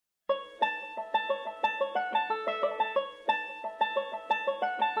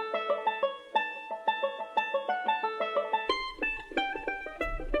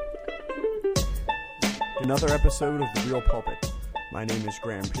to another episode of The Real Pulpit. My name is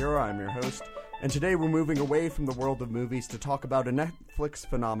Graham Pura, I'm your host, and today we're moving away from the world of movies to talk about a Netflix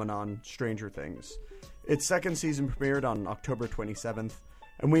phenomenon, Stranger Things. Its second season premiered on October 27th,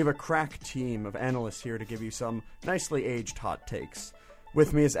 and we have a crack team of analysts here to give you some nicely aged hot takes.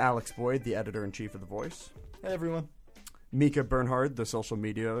 With me is Alex Boyd, the editor-in-chief of The Voice. Hey, everyone. Mika Bernhard, the social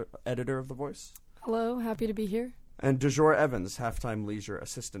media editor of The Voice. Hello, happy to be here. And DeJour Evans, halftime leisure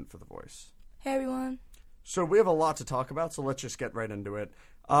assistant for The Voice. Hey, everyone. So we have a lot to talk about, so let's just get right into it.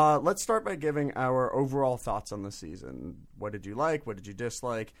 Let's start by giving our overall thoughts on the season. What did you like? What did you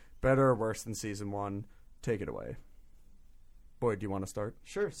dislike? Better or worse than season one? Take it away. Boyd, do you want to start?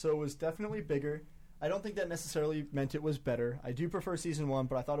 Sure. So it was definitely bigger. I don't think that necessarily meant it was better. I do prefer season one,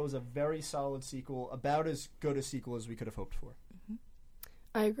 but I thought it was a very solid sequel, about as good a sequel as we could have hoped for. Mm-hmm.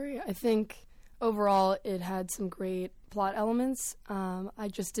 I agree. I think overall it had some great plot elements. I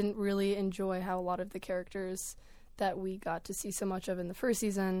just didn't really enjoy how a lot of the characters that we got to see so much of in the first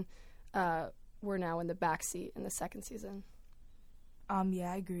season were now in the backseat in the second season.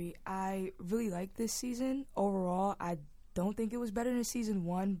 Yeah, I agree. I really liked this season. Overall, I don't think it was better than season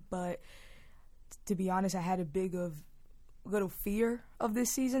one, but to be honest, I had a little fear of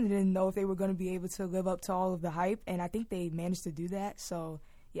this season. I didn't know if they were going to be able to live up to all of the hype, and I think they managed to do that. So,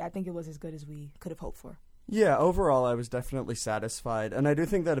 yeah, I think it was as good as we could have hoped for. Yeah, overall, I was definitely satisfied, and I do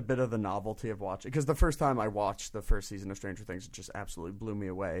think that a bit of the novelty of watching, because the first time I watched the first season of Stranger Things, it just absolutely blew me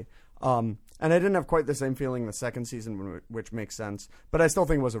away. And I didn't have quite the same feeling the second season, which makes sense, but I still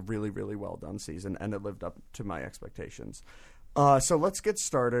think it was a really, really well-done season, and it lived up to my expectations. So let's get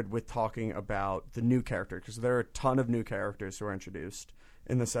started with talking about the new character, because there are a ton of new characters who are introduced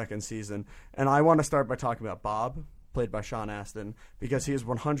in the second season, and I want to start by talking about Bob, played by Sean Astin, because he is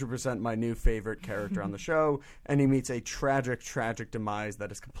 100% my new favorite character on the show, and he meets a tragic, tragic demise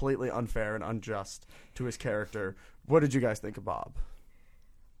that is completely unfair and unjust to his character. What did you guys think of Bob?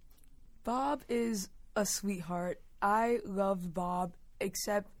 Bob is a sweetheart. I loved Bob,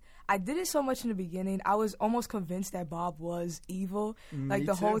 except I didn't so much in the beginning. I was almost convinced that Bob was evil.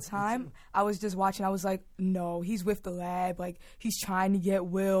 Whole time, I was just watching. I was like, no, he's with the lab. Like, he's trying to get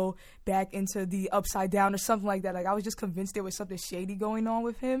Will back into the Upside Down or something like that. Like, I was just convinced there was something shady going on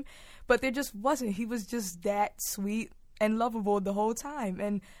with him. But there just wasn't. He was just that sweet and lovable the whole time.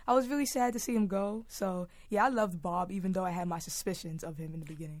 And I was really sad to see him go. So, yeah, I loved Bob, even though I had my suspicions of him in the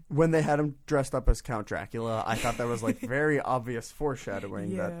beginning. When they had him dressed up as Count Dracula, I thought that was, very obvious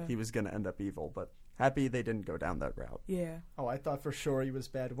foreshadowing that he was going to end up evil. But happy they didn't go down that route. Yeah. Oh, I thought for sure he was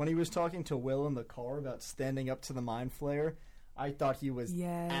bad. When he was talking to Will in the car about standing up to the Mind Flayer, I thought he was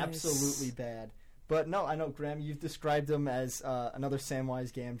absolutely bad. But no, I know, Graham, you've described him as another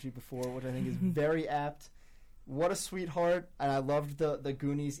Samwise Gamgee before, which I think is very apt. What a sweetheart, and I loved the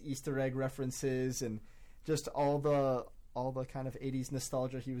Goonies Easter egg references and just all the kind of 80s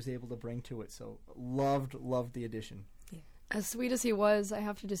nostalgia he was able to bring to it. So loved the addition. Yeah. As sweet as he was, I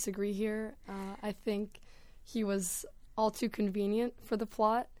have to disagree here. I think he was all too convenient for the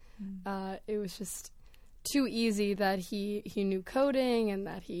plot. It was just too easy that he knew coding and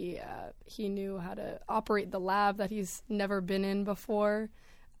that he knew how to operate the lab that he's never been in before.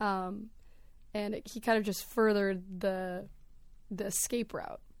 And he kind of just furthered the escape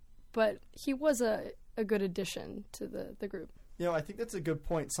route. But he was a good addition to the group. You know, I think that's a good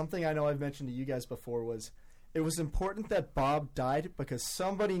point. Something I know I've mentioned to you guys before was it was important that Bob died because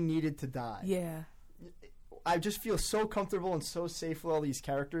somebody needed to die. Yeah. I just feel so comfortable and so safe with all these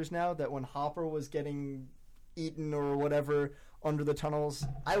characters now that when Hopper was getting eaten or whatever under the tunnels,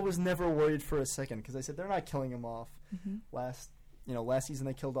 I was never worried for a second because I said they're not killing him off. Last season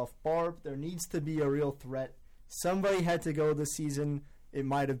they killed off Barb. There needs to be a real threat. Somebody had to go this season. It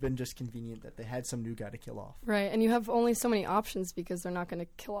might have been just convenient that they had some new guy to kill off. Right, and you have only so many options because they're not going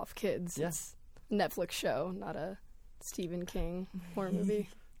to kill off kids. Yes. It's a Netflix show, not a Stephen King horror movie.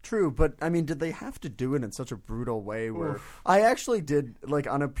 True, but, I mean, did they have to do it in such a brutal way where... I actually did,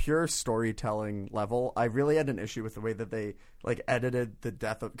 on a pure storytelling level, I really had an issue with the way that they, edited the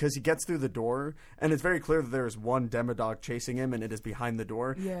death of... Because he gets through the door, and it's very clear that there is one demodog chasing him, and it is behind the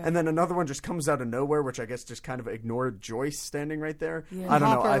door. Yeah. And then another one just comes out of nowhere, which I guess just kind of ignored Joyce standing right there. Yeah. I don't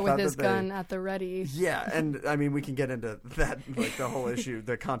Hopper know. I with thought his that gun at the ready. Yeah, and, I mean, we can get into that, the whole issue,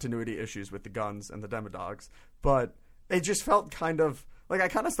 the continuity issues with the guns and the demodogs. But it just felt kind of... I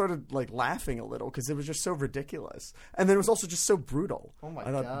kind of started, laughing a little because it was just so ridiculous. And then it was also just so brutal. Oh, my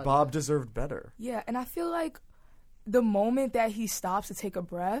God. God. I thought Bob deserved better. Yeah, and I feel like the moment that he stops to take a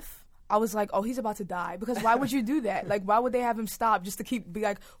breath, I was like, oh, he's about to die. Because why would you do that? Like, why would they have him stop just to be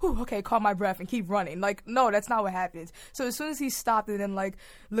like, whew, okay, caught my breath and keep running? Like, no, that's not what happens. So as soon as he stopped and then, like,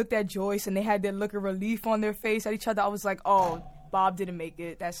 looked at Joyce and they had their look of relief on their face at each other, I was like, oh, Bob didn't make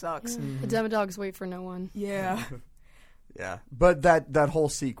it. That sucks. The Demodogs wait for no one. Yeah. Yeah. But that whole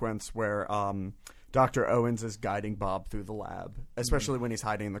sequence where Dr. Owens is guiding Bob through the lab, especially when he's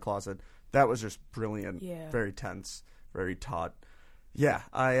hiding in the closet, that was just brilliant. Yeah. Very tense, very taut. Yeah,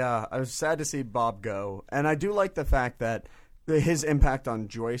 I was sad to see Bob go. And I do like the fact that his impact on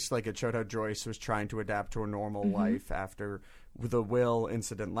Joyce, like it showed how Joyce was trying to adapt to a normal life after the Will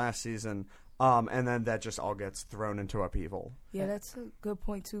incident last season. And then that just all gets thrown into upheaval. Yeah, that's a good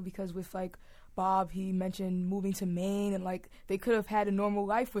point, too, because with, like, Bob, he mentioned moving to Maine, and, like, they could have had a normal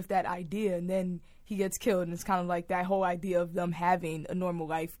life with that idea, and then he gets killed, and it's kind of like that whole idea of them having a normal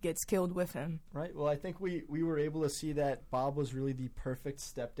life gets killed with him. Right. Well, I think we were able to see that Bob was really the perfect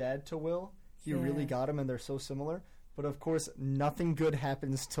stepdad to Will. He really got him, and they're so similar. But, of course, nothing good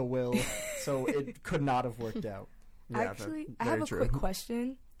happens to Will, so it could not have worked out. Yeah, actually, I have a quick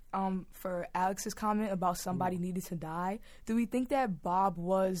question. For Alex's comment about somebody needed to die, do we think that Bob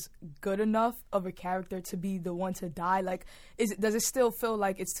was good enough of a character to be the one to die? Like, does it still feel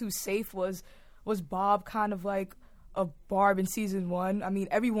like it's too safe? Was Bob kind of like a Barb in season 1? I mean,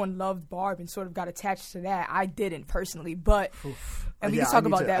 everyone loved Barb and sort of got attached to that. I didn't personally, but and we can talk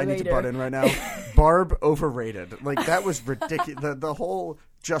about that later. I need to butt in right now. Barb overrated. Like, that was ridiculous. The whole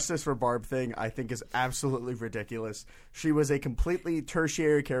Justice for Barb thing, I think, is absolutely ridiculous. She was a completely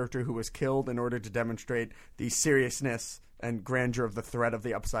tertiary character who was killed in order to demonstrate the seriousness and grandeur of the threat of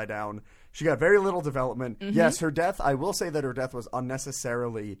the Upside Down. She got very little development. Yes, her death, I will say that her death was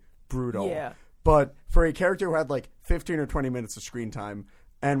unnecessarily brutal. Yeah. But for a character who had like 15 or 20 minutes of screen time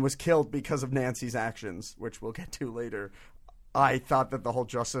and was killed because of Nancy's actions, which we'll get to later, I thought that the whole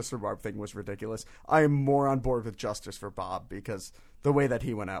Justice for Barb thing was ridiculous. I am more on board with Justice for Bob because the way that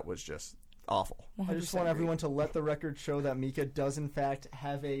he went out was just awful. I just want everyone to let the record show that Mika does, in fact,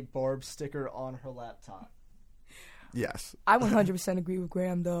 have a Barb sticker on her laptop. Yes. I 100% agree with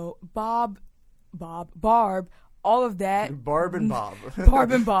Graham, though. Barb, all of that. Barb and Bob.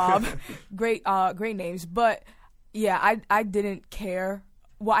 Barb and Bob. Great names. But, yeah, I didn't care.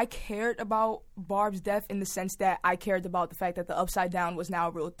 Well, I cared about Barb's death in the sense that I cared about the fact that the Upside Down was now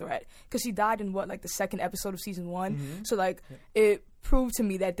a real threat. Because she died in, the second episode of season 1? So, it proved to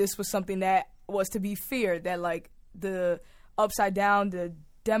me that this was something that was to be feared, that, the Upside Down, the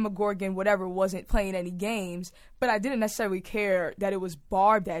Demogorgon, whatever, wasn't playing any games. But I didn't necessarily care that it was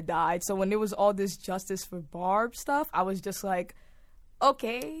Barb that died. So when there was all this Justice for Barb stuff, I was just like,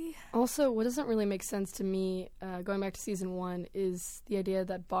 okay. Also, what doesn't really make sense to me, going back to season 1, is the idea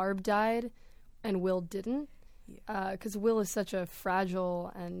that Barb died and Will didn't. Because Will is such a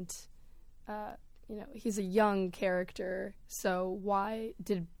fragile and, he's a young character. So why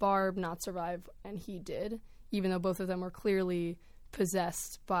did Barb not survive and he did, even though both of them were clearly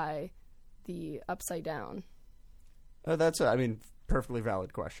possessed by the Upside Down? That's perfectly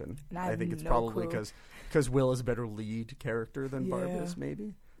valid question. I think it's probably because Will is a better lead character than Barb is,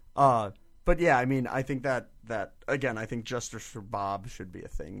 maybe. But yeah, I think that again, I think Justice for Bob should be a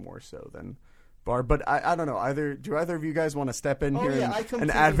thing more so than Barb. But I don't know. Do either of you guys want to step in here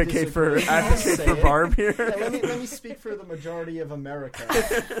and advocate for Barb here? Yeah, let me speak for the majority of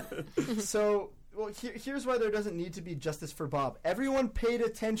America. So. Well, here's why there doesn't need to be Justice for Bob. Everyone paid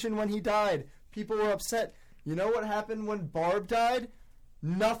attention when he died. People were upset. You know what happened when Barb died?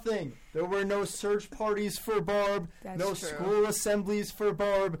 Nothing. There were no search parties for Barb. No school assemblies for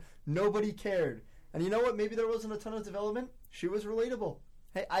Barb. Nobody cared. And you know what? Maybe there wasn't a ton of development. She was relatable.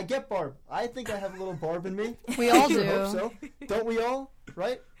 Hey, I get Barb. I think I have a little Barb in me. We all do. I hope so. Don't we all?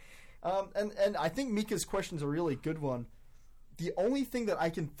 Right? And I think Mika's question's a really good one. The only thing that I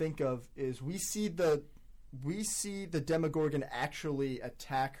can think of is we see the Demogorgon actually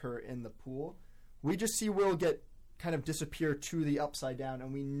attack her in the pool. We just see Will kind of disappear to the Upside Down,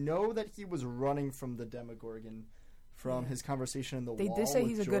 and we know that he was running from the Demogorgon from his conversation in the wall. They did say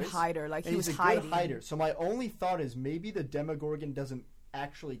he's a good hider, he was hiding. Good hider. So my only thought is maybe the Demogorgon doesn't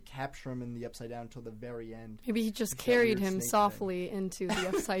actually capture him in the Upside Down until the very end. Maybe he just carried him softly into the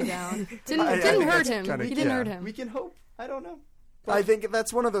Upside Down. Didn't hurt him. He didn't hurt him. We can hope. I don't know. But I think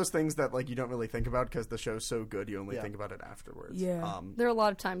that's one of those things that you don't really think about because the show's so good. You only think about it afterwards. Yeah. There are a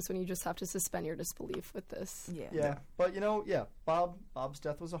lot of times when you just have to suspend your disbelief with this. Yeah. But Bob's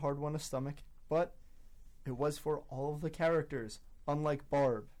death was a hard one to stomach, but it was for all of the characters, unlike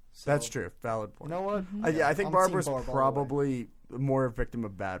Barb. So, that's true. Valid point. You know what? I think Barb was probably more a victim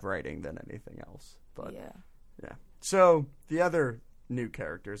of bad writing than anything else. But yeah. So the other new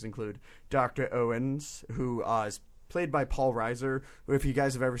characters include Dr. Owens, who is played by Paul Reiser, who, if you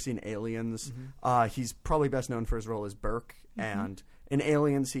guys have ever seen Aliens, he's probably best known for his role as Burke. And in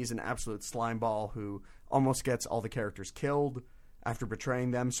Aliens, he's an absolute slimeball who almost gets all the characters killed after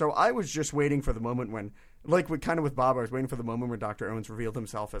betraying them. So I was just waiting for the moment when, like with Bob, I was waiting for the moment where Dr. Owens revealed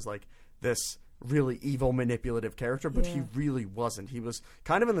himself as like this really evil, manipulative character, but he really wasn't. He was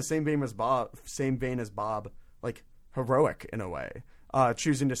kind of in the same vein as Bob, like heroic in a way,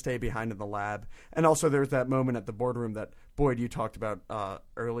 choosing to stay behind in the lab. And also there's that moment at the boardroom that, Boyd, you talked about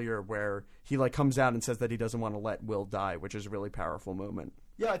earlier, where he like comes out and says that he doesn't want to let Will die, which is a really powerful moment.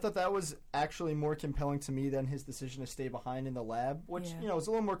 Yeah, I thought that was actually more compelling to me than his decision to stay behind in the lab, which, is a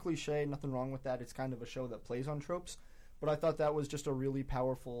little more cliche. Nothing wrong with that. It's kind of a show that plays on tropes. But I thought that was just a really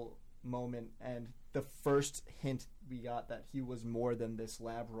powerful moment, and the first hint we got that he was more than this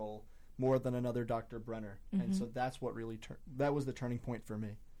lab role, more than another Dr. Brenner. And so that's what really that was the turning point for me.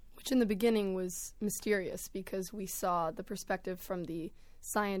 Which in the beginning was mysterious because we saw the perspective from the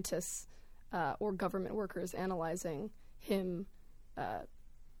scientists or government workers analyzing him,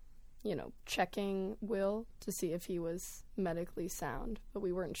 checking Will to see if he was medically sound, but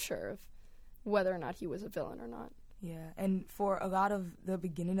we weren't sure of whether or not he was a villain or not. Yeah, and for a lot of the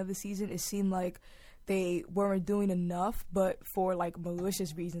beginning of the season, it seemed like they weren't doing enough, but for like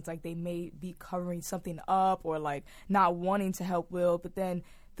malicious reasons, like they may be covering something up or like not wanting to help Will. But then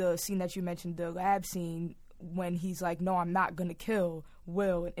the scene that you mentioned, the lab scene, when he's like, no, I'm not going to kill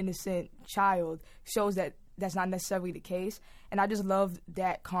Will, an innocent child, shows that that's not necessarily the case. And I just loved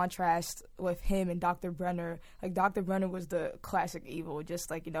that contrast with him and Dr. Brenner. Like, Dr. Brenner was the classic evil, just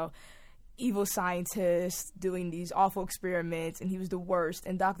like, evil scientist doing these awful experiments, and he was the worst.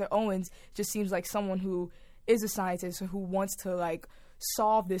 And Dr. Owens just seems like someone who is a scientist who wants to, like,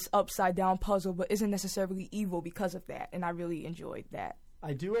 solve this upside-down puzzle but isn't necessarily evil because of that. And I really enjoyed that.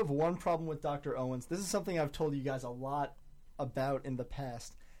 I do have one problem with Dr. Owens. This is something I've told you guys a lot about in the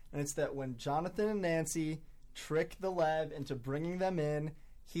past, and it's that when Jonathan and Nancy trick the lab into bringing them in,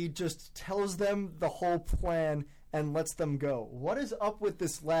 he just tells them the whole plan and lets them go. What is up with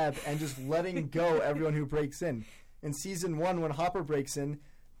this lab and just letting go everyone who breaks in? In season 1, when Hopper breaks in,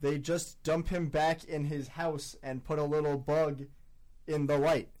 they just dump him back in his house and put a little bug in the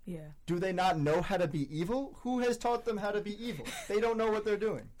light. Yeah. Do they not know how to be evil? Who has taught them how to be evil? They don't know what they're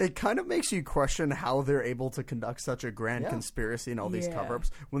doing. It kind of makes you question how they're able to conduct such a grand conspiracy and all these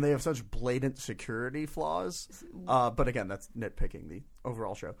cover-ups when they have such blatant security flaws. But again, that's nitpicking the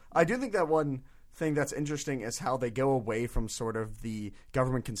overall show. I do think that one thing that's interesting is how they go away from sort of the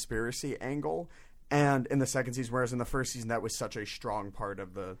government conspiracy angle, and in the second season, whereas in the first season that was such a strong part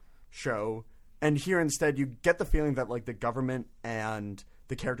of the show, and here instead you get the feeling that like the government and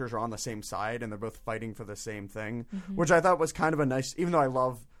the characters are on the same side and they're both fighting for the same thing, which I thought was kind of a nice, even though I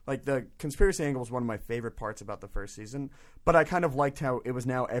love, like, the conspiracy angle was one of my favorite parts about the first season, but I kind of liked how it was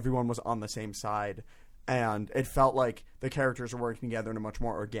now everyone was on the same side. And it felt like the characters were working together in a much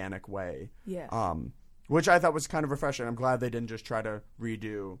more organic way. Yeah. Which I thought was kind of refreshing. I'm glad they didn't just try to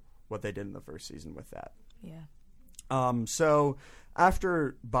redo what they did in the first season with that. Yeah. So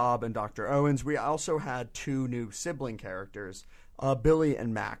after Bob and Dr. Owens, we also had 2 new sibling characters, Billy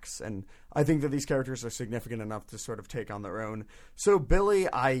and Max. And I think that these characters are significant enough to sort of take on their own. So Billy,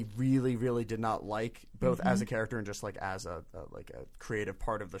 I really, really did not like, both as a character and just like as a creative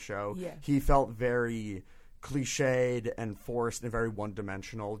part of the show. Yeah. He felt very cliched and forced and very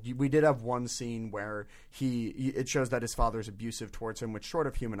one-dimensional. We did have one scene where it shows that his father is abusive towards him, which sort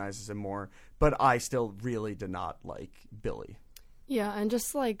of humanizes him more, but I still really did not like Billy. Yeah, and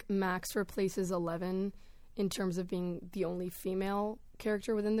just like Max replaces 11 in terms of being the only female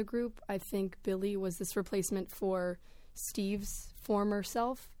character within the group, I think Billy was this replacement for Steve's former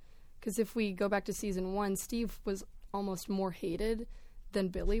self. Because if we go back to season 1, Steve was almost more hated than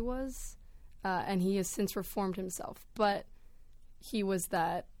Billy was. And he has since reformed himself. But he was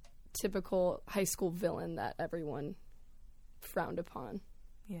that typical high school villain that everyone frowned upon.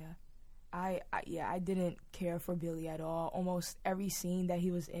 Yeah. I didn't care for Billy at all. Almost every scene that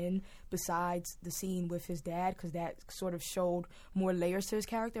he was in, besides the scene with his dad, because that sort of showed more layers to his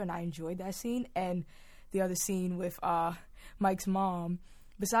character, and I enjoyed that scene. And the other scene with Mike's mom.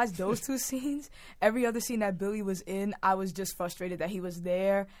 Besides those 2 scenes, every other scene that Billy was in, I was just frustrated that he was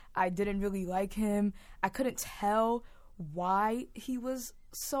there. I didn't really like him. I couldn't tell why he was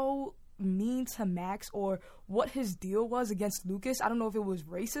so mean to Max or what his deal was against Lucas. I don't know if it was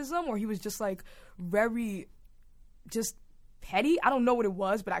racism or he was just like very just petty. I don't know what it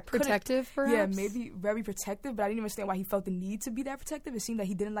was, but I couldn't. Protective, perhaps? Yeah, maybe very protective, but I didn't understand why he felt the need to be that protective. It seemed that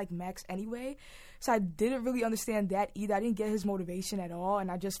he didn't like Max anyway. So I didn't really understand that either. I didn't get his motivation at all,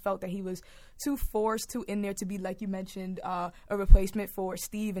 and I just felt that he was too forced, too in there to be, like you mentioned, a replacement for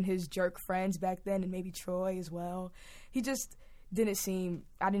Steve and his jerk friends back then, and maybe Troy as well. He just didn't seem,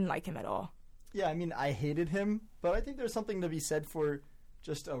 I didn't like him at all. Yeah, I mean, I hated him, but I think there's something to be said for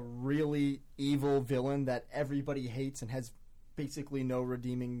just a really evil villain that everybody hates and has basically no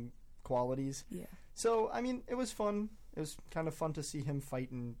redeeming qualities. Yeah. So, I mean, it was fun. It was kind of fun to see him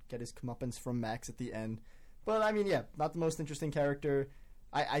fight and get his comeuppance from Max at the end. But, I mean, yeah, not the most interesting character.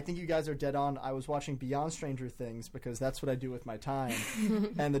 I think you guys are dead on. I was watching Beyond Stranger Things because that's what I do with my time.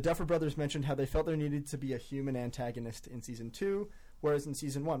 And the Duffer Brothers mentioned how they felt there needed to be a human antagonist in Season 2, whereas in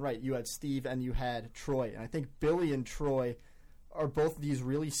Season 1, right, you had Steve and you had Troy. And I think Billy and Troy are both these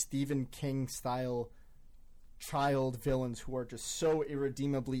really Stephen King-style child villains who are just so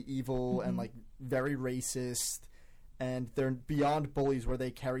irredeemably evil and, like, very racist. And they're beyond bullies where they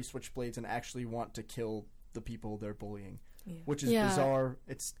carry switchblades and actually want to kill the people they're bullying. Yeah. Which is bizarre.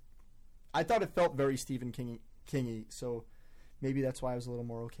 I thought it felt very Stephen King-y, so maybe that's why I was a little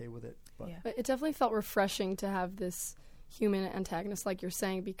more okay with it. But it definitely felt refreshing to have this human antagonist, like you're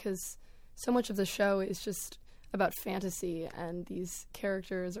saying, because so much of the show is just about fantasy and these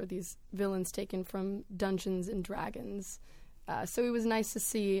characters or these villains taken from Dungeons and Dragons. So it was nice to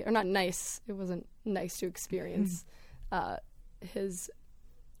see, or not nice, it wasn't nice to experience his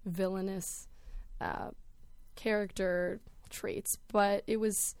villainous character traits, but it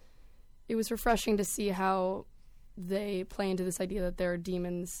was refreshing to see how they play into this idea that there are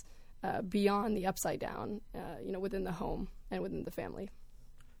demons beyond the upside down, within the home and within the family.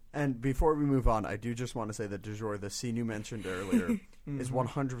 And before we move on, I do just want to say that, DeJour, the scene you mentioned earlier is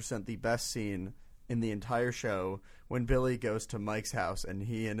 100% the best scene in the entire show, when Billy goes to Mike's house and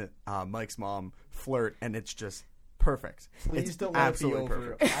he and Mike's mom flirt, and it's just perfect. Please don't let it be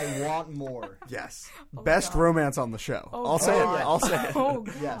over. Perfect. I want more. Yes. Best romance on the show. I'll say it. I'll say it. Oh,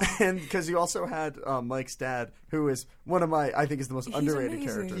 yes. And because you also had Mike's dad, who is one of my, I think is the most underrated amazing.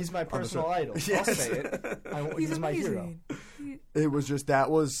 character. He's my personal idol. Yes. I'll say it. He's my hero. It was just,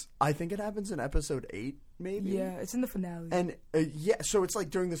 I think it happens in episode 8, maybe? Yeah, it's in the finale. And so it's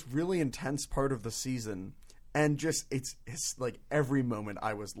like during this really intense part of the season. And just, it's like every moment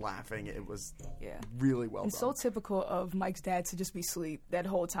I was laughing. It was really well done. So typical of Mike's dad to just be asleep that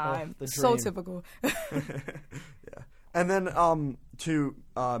whole time. Oh, so typical. Yeah. And then to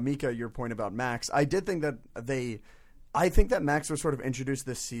Mika, your point about Max, I did think that I think that Max was sort of introduced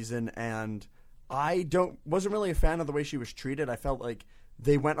this season, and I wasn't really a fan of the way she was treated. I felt like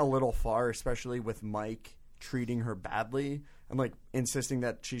they went a little far, especially with Mike treating her badly and like insisting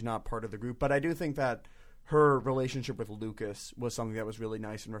that she's not part of the group. But I do think that her relationship with Lucas was something that was really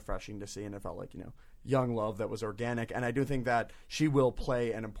nice and refreshing to see, and it felt like, young love that was organic. And I do think that she will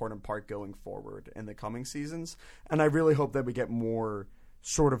play an important part going forward in the coming seasons. And I really hope that we get more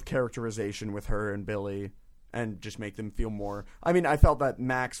sort of characterization with her and Billy and just make them feel more. I mean, I felt that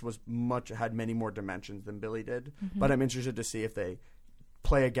Max had many more dimensions than Billy did, but I'm interested to see if they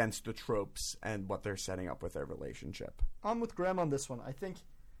play against the tropes and what they're setting up with their relationship. I'm with Graham on this one. I think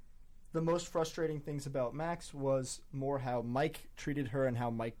the most frustrating things about Max was more how Mike treated her and how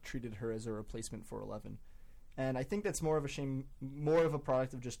Mike treated her as a replacement for 11. And I think that's more of a shame, more of a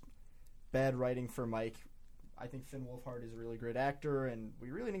product of just bad writing for Mike. I think Finn Wolfhard is a really great actor, and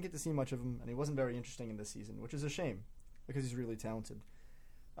we really didn't get to see much of him, and he wasn't very interesting in this season, which is a shame, because he's really talented.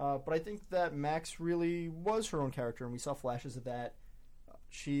 But I think that Max really was her own character, and we saw flashes of that.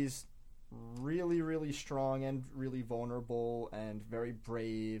 She's really, really strong and really vulnerable and very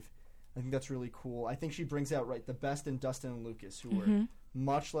brave. I think that's really cool. I think she brings out the best in Dustin and Lucas, who were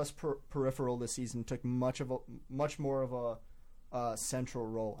much less peripheral this season, took much more of a central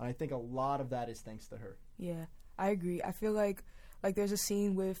role, and I think a lot of that is thanks to her. Yeah, I agree. I feel like there's a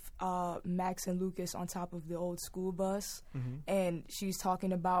scene with Max and Lucas on top of the old school bus, and she's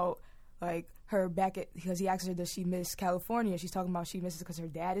talking about her back at, because he asks her, does she miss California? She's talking about she misses because her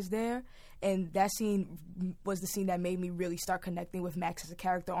dad is there. And that scene was the scene that made me really start connecting with Max as a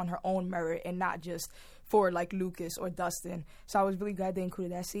character on her own merit and not just for Lucas or Dustin. So I was really glad they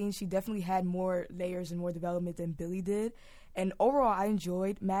included that scene. She definitely had more layers and more development than Billy did. And overall, I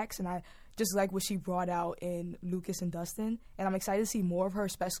enjoyed Max, and I just like what she brought out in Lucas and Dustin. And I'm excited to see more of her,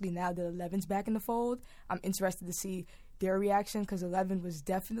 especially now that 11's back in the fold. I'm interested to see their reaction, because 11 was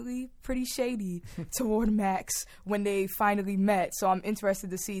definitely pretty shady toward Max when they finally met. So I'm interested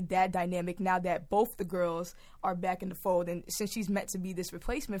to see that dynamic now that both the girls are back in the fold. And since she's meant to be this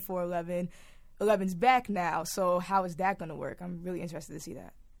replacement for 11, 11's back now. So how is that going to work? I'm really interested to see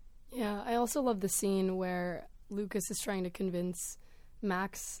that. Yeah, I also love the scene where Lucas is trying to convince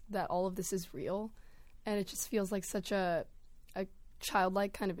Max that all of this is real, and it just feels like such a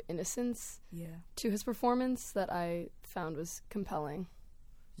childlike kind of innocence to his performance that I found was compelling.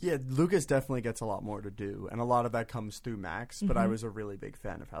 Yeah, Lucas definitely gets a lot more to do, and a lot of that comes through Max, but I was a really big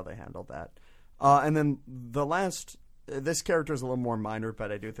fan of how they handled that. And then this character is a little more minor,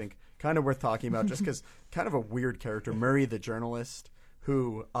 but I do think kind of worth talking about just because kind of a weird character, Murray the journalist,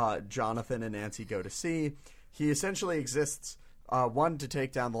 who Jonathan and Nancy go to see. He essentially exists, 1, to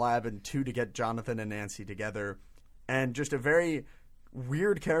take down the lab, and 2, to get Jonathan and Nancy together. And just a very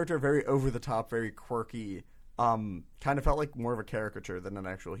weird character, very over-the-top, very quirky, kind of felt like more of a caricature than an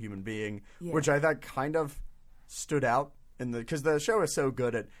actual human being, which I thought kind of stood out because the show is so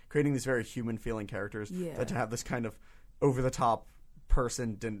good at creating these very human-feeling characters that to have this kind of over-the-top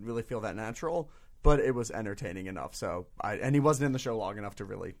person didn't really feel that natural, but it was entertaining enough. And he wasn't in the show long enough to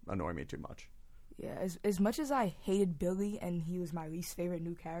really annoy me too much. Yeah, as much as I hated Billy and he was my least favorite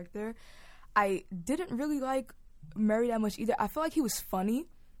new character, I didn't really like Murray that much either. I feel like he was funny.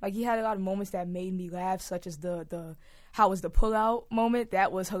 Like, he had a lot of moments that made me laugh, such as the how was the pullout moment.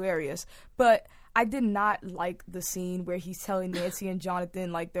 That was hilarious. But I did not like the scene where he's telling Nancy and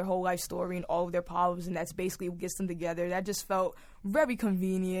Jonathan, like, their whole life story and all of their problems, and that's basically what gets them together. That just felt very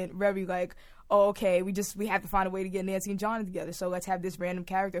convenient, very like, oh, okay, we have to find a way to get Nancy and Jonathan together, so let's have this random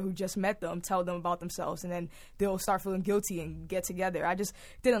character who just met them tell them about themselves, and then they'll start feeling guilty and get together. I just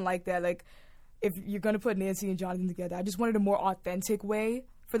didn't like that. Like, if you're going to put Nancy and Jonathan together, I just wanted a more authentic way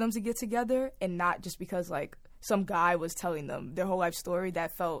for them to get together, and not just because, like, some guy was telling them their whole life story.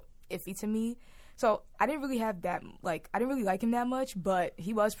 That felt iffy to me. So I didn't really have that, like, I didn't really like him that much, but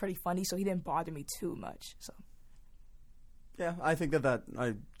he was pretty funny, so he didn't bother me too much. So yeah, I think that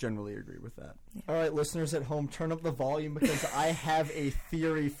I generally agree with that. Yeah. All right, listeners at home, turn up the volume because I have a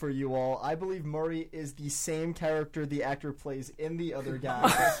theory for you all. I believe Murray is the same character the actor plays in The Other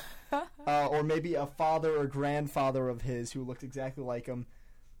Guys, or maybe a father or grandfather of his who looked exactly like him.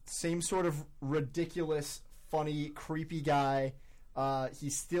 Same sort of ridiculous, funny, creepy guy. He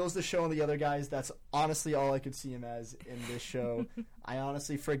steals the show in The Other Guys. That's honestly all I could see him as in this show. I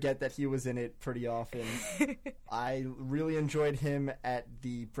honestly forget that he was in it pretty often. I really enjoyed him at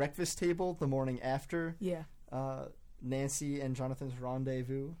the breakfast table the morning after. Yeah. Nancy and Jonathan's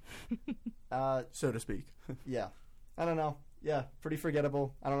rendezvous. So to speak. Yeah. I don't know. Yeah, pretty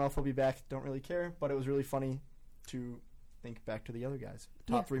forgettable. I don't know if he'll be back. Don't really care. But it was really funny to think back to The Other Guys.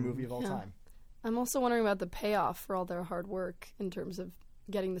 Top 3 movie of all time. I'm also wondering about the payoff for all their hard work in terms of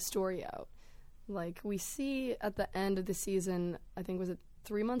getting the story out. Like, we see at the end of the season, I think, was it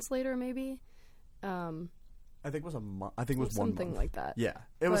 3 months later, maybe? I think it was a month. I think it was 1 month. Something like that. Yeah.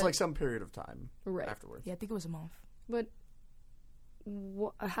 It was like some period of time afterwards. Yeah, I think it was a month. But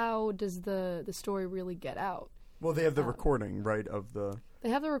how does the story really get out? Well, they have the recording, right, of the... They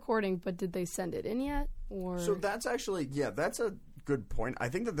have the recording, but did they send it in yet? Or So that's actually, that's a good point. I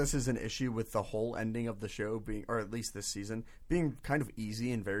think that this is an issue with the whole ending of the show being, or at least this season, being kind of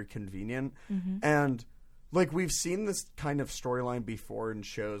easy and very convenient. Mm-hmm. And, like, we've seen this kind of storyline before in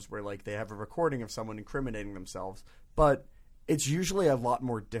shows where, like, they have a recording of someone incriminating themselves, but it's usually a lot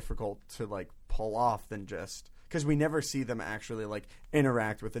more difficult to, like, pull off than just... Because we never see them actually, like,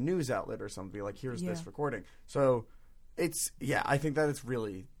 interact with a news outlet or something. Like, here's this recording. So, I think that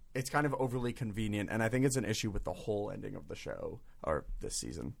it's kind of overly convenient, and I think it's an issue with the whole ending of the show, or this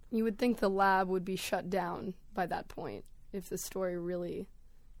season. You would think the lab would be shut down by that point if the story really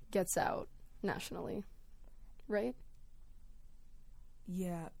gets out nationally, right?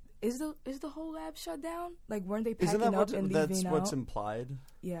 Yeah. Is the whole lab shut down? Like, weren't they packing up and leaving out? That's what's implied.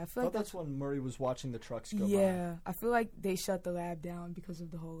 Yeah, I feel like that's when Murray was watching the trucks go by. Yeah, I feel like they shut the lab down because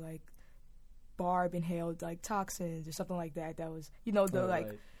of the whole, like, Barb inhaled, like, toxins or something like that. That was,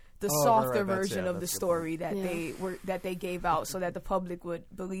 the softer version of the story that they gave out so that the public would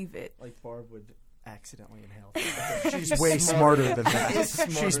believe it. Like Barb would accidentally inhale. She's way smarter than that.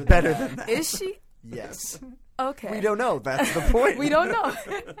 She's better than that. Is she? Yes. Okay. We don't know. That's the point. We don't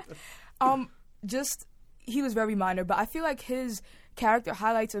know. He was very minor, but I feel like his character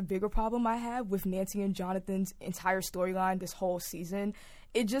highlights a bigger problem I have with Nancy and Jonathan's entire storyline this whole season.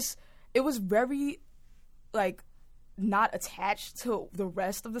 It was very, like, not attached to the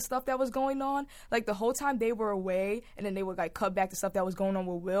rest of the stuff that was going on. Like, the whole time they were away and then they would, like, cut back to stuff that was going on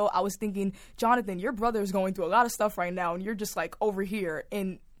with Will, I was thinking, Jonathan, your brother is going through a lot of stuff right now and you're just, like, over here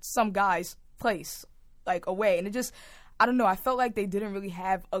in some guy's place, like, away. And it just, I don't know, I felt like they didn't really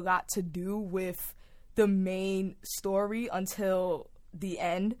have a lot to do with the main story until the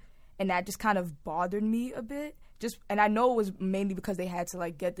end. and that just kind of bothered me a bit. And I know it was mainly because they had to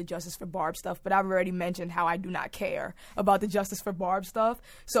like get the Justice for Barb stuff, but I've already mentioned how I do not care about the Justice for Barb stuff.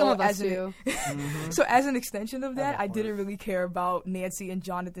 So Some of us as do. so as an extension of that, I didn't really care about Nancy and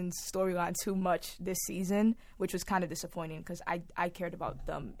Jonathan's storyline too much this season, which was kind of disappointing because I cared about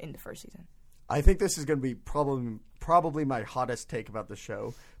them in the first season. I think this is going to be probably my hottest take about the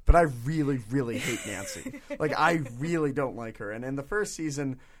show, but I really, really hate Nancy. Like, I really don't like her. And in the first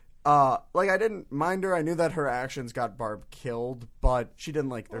season, I didn't mind her. I knew that her actions got Barb killed, but she didn't,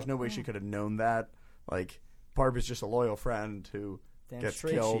 there's no way she could have known that. Like, Barb is just a loyal friend who gets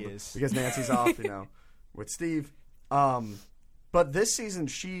killed because Nancy's off, with Steve. But this season,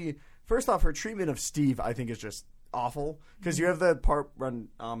 first off, her treatment of Steve, I think, is just awful, because you have the part when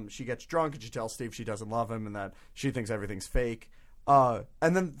she gets drunk and she tells Steve she doesn't love him and that she thinks everything's fake,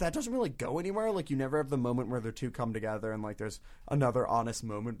 and then that doesn't really go anywhere. Like, you never have the moment where the two come together and there's another honest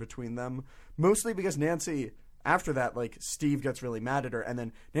moment between them, mostly because Nancy, after that, Steve gets really mad at her, and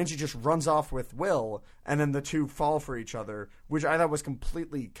then Nancy just runs off with Will, and then the two fall for each other, which I thought was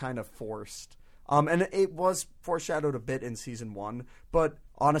completely kind of forced. And it was foreshadowed a bit in season 1, but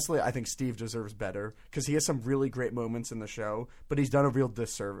honestly, I think Steve deserves better because he has some really great moments in the show, but he's done a real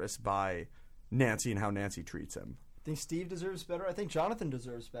disservice by Nancy and how Nancy treats him. I think Steve deserves better. I think Jonathan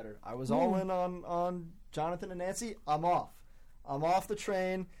deserves better. I was all in on Jonathan and Nancy. I'm off. I'm off the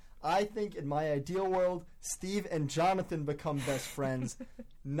train. I think in my ideal world, Steve and Jonathan become best friends.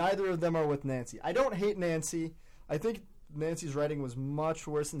 Neither of them are with Nancy. I don't hate Nancy. I think Nancy's writing was much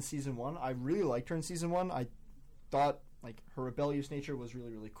worse in season 1. I really liked her in season 1. I thought her rebellious nature was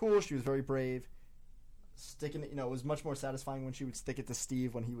really, really cool. She was very brave. Sticking it, it was much more satisfying when she would stick it to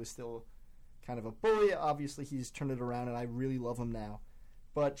Steve when he was still kind of a bully. Obviously, he's turned it around, and I really love him now.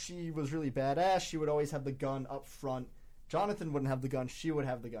 But she was really badass. She would always have the gun up front. Jonathan wouldn't have the gun. She would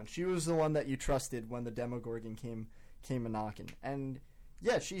have the gun. She was the one that you trusted when the Demogorgon came a-knocking. And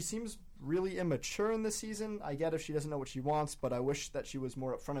yeah, she seems really immature in this season. I get if she doesn't know what she wants, but I wish that she was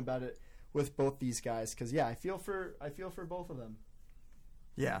more upfront about it with both these guys. Because I feel for both of them.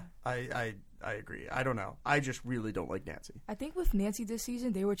 Yeah, I agree. I don't know. I just really don't like Nancy. I think with Nancy this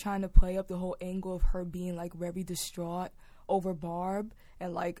season, they were trying to play up the whole angle of her being very distraught over Barb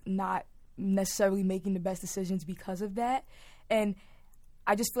and not necessarily making the best decisions because of that. And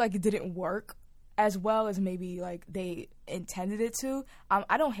I just feel like it didn't work as well as maybe they intended it to.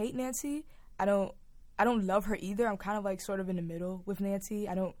 I don't hate Nancy. I don't love her either. I'm kind of sort of in the middle with Nancy.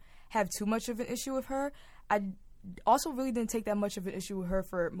 I don't have too much of an issue with her. I also really didn't take that much of an issue with her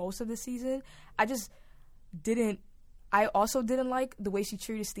for most of the season. I also didn't like the way she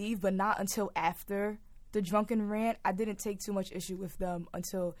treated Steve, but not until after the drunken rant. I didn't take too much issue with them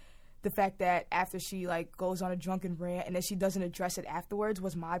until the fact that after she goes on a drunken rant and then she doesn't address it afterwards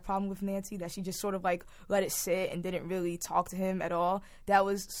was my problem with Nancy, that she just sort of let it sit and didn't really talk to him at all. That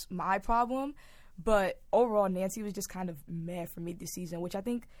was my problem. But overall, Nancy was just kind of meh for me this season, which I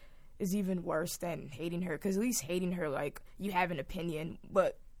think is even worse than hating her, because at least hating her, you have an opinion,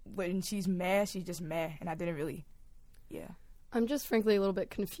 but when she's meh, she's just meh, and I didn't really, I'm just frankly a little bit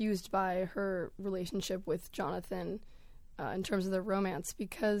confused by her relationship with Jonathan in terms of their romance,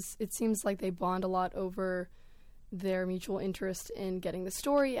 because it seems like they bond a lot over their mutual interest in getting the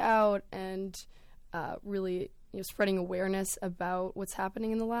story out and really spreading awareness about what's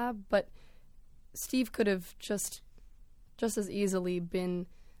happening in the lab, but Steve could have just as easily been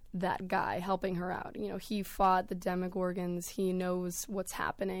that guy helping her out. He fought the Demogorgons. He knows what's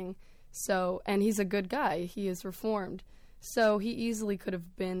happening. And he's a good guy. He is reformed. So he easily could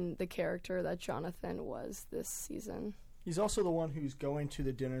have been the character that Jonathan was this season. He's also the one who's going to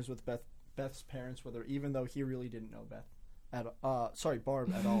the dinners with Beth's parents, even though he really didn't know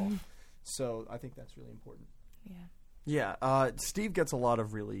Barb at all. So I think that's really important. Yeah. Yeah. Steve gets a lot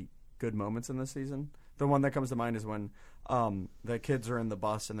of really good moments in this season. The one that comes to mind is when the kids are in the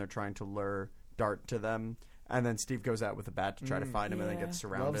bus and they're trying to lure Dart to them, and then Steve goes out with a bat to try to find him and then gets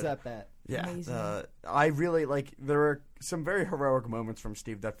surrounded. Loves that bat. Yeah. I really there were some very heroic moments from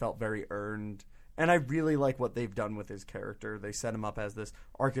Steve that felt very earned, and I really like what they've done with his character. They set him up as this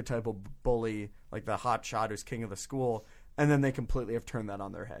archetypal bully, the hot shot who's king of the school, and then they completely have turned that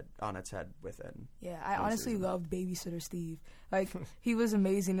on its head within. Yeah, I honestly loved Babysitter Steve. He was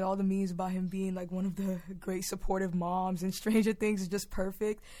amazing, and all the memes about him being one of the great supportive moms and Stranger Things is just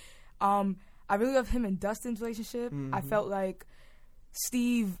perfect. I really love him and Dustin's relationship. Mm-hmm. I felt like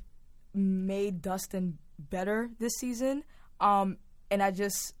Steve made Dustin better this season. And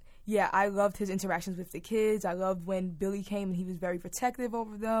I loved his interactions with the kids. I loved when Billy came and he was very protective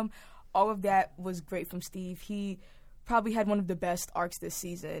over them. All of that was great from Steve. He probably had one of the best arcs this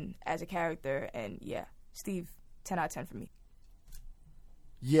season as a character. And yeah, Steve, 10 out of 10 for me.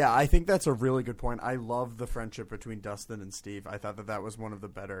 Yeah, I think that's a really good point. I love the friendship between Dustin and Steve. I thought that was one of the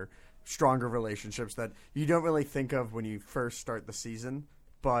better, stronger relationships that you don't really think of when you first start the season,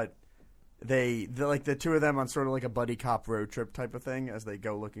 but they like the two of them on sort of like a buddy cop road trip type of thing as they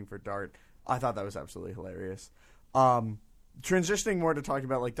go looking for Dart. I thought that was absolutely hilarious. Transitioning more to talking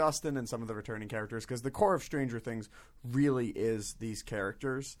about like Dustin and some of the returning characters, because the core of Stranger Things really is these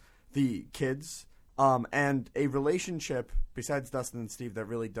characters, the kids. And a relationship, besides Dustin and Steve, that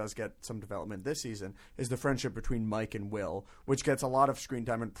really does get some development this season is the friendship between Mike and Will, which gets a lot of screen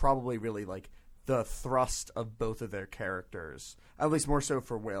time and probably really like the thrust of both of their characters, at least more so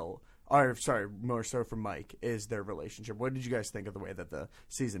for Will, or sorry, more so for Mike, is their relationship. What did you guys think of the way that the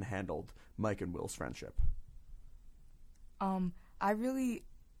season handled Mike and Will's friendship? I really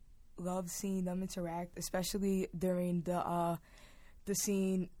loved seeing them interact, especially during the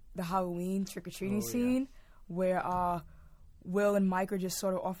scene, the Halloween trick-or-treating scene, where Will and Mike are just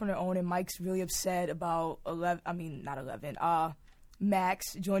sort of off on their own, and Mike's really upset about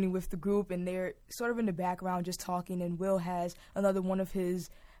Max joining with the group, and they're sort of in the background just talking, and Will has another one of his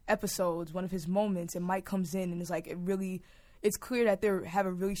episodes, one of his moments, and Mike comes in, and it's like it's clear that they have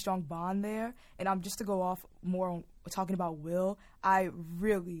a really strong bond there. And just to go off more on talking about Will, I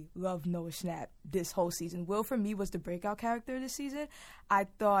really love Noah Schnapp this whole season. Will, for me, was the breakout character this season. I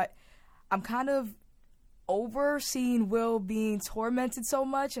thought I'm kind of over seeing Will being tormented so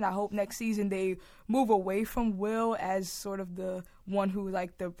much, and I hope next season they move away from Will as sort of the one who,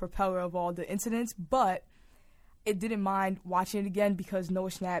 like, the propeller of all the incidents. But it didn't mind watching it again because Noah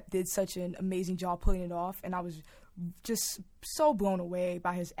Schnapp did such an amazing job pulling it off, and I was just so blown away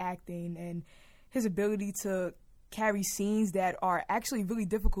by his acting and his ability to carry scenes that are actually really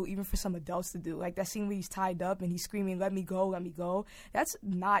difficult even for some adults to do. Like that scene where he's tied up and he's screaming, "Let me go, let me go." That's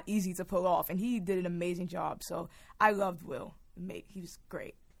not easy to pull off, and he did an amazing job. So I loved Will. He was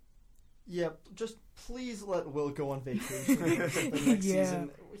great. Yeah, just please let Will go on vacation the next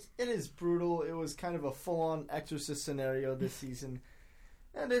season. It is brutal. It was kind of a full-on Exorcist scenario this season,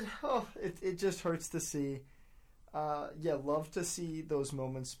 and it just hurts to see. Love to see those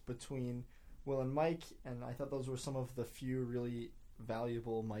moments between Will and Mike, and I thought those were some of the few really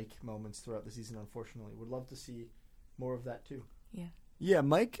valuable Mike moments throughout the season, unfortunately. Would love to see more of that, too. Yeah,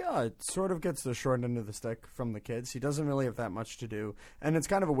 Mike sort of gets the short end of the stick from the kids. He doesn't really have that much to do, and it's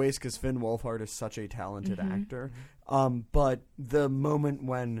kind of a waste because Finn Wolfhard is such a talented actor. But the moment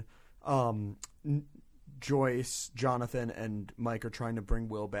when Joyce, Jonathan, and Mike are trying to bring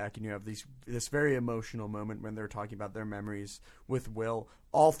Will back, and you have this very emotional moment when they're talking about their memories with Will.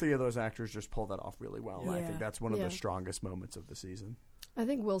 All three of those actors just pull that off really well, and I think that's one of the strongest moments of the season. I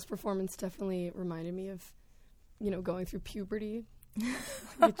think Will's performance definitely reminded me of, going through puberty.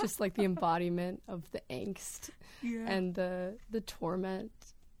 It's just like the embodiment of the angst and the torment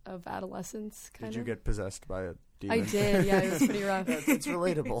of adolescence. Did you get possessed by a demon? I did, yeah, it was pretty rough. It's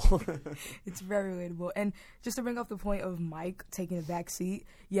relatable. It's very relatable. And just to bring up the point of Mike taking a back seat,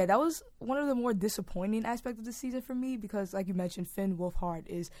 that was one of the more disappointing aspects of the season for me because, like you mentioned, Finn Wolfhard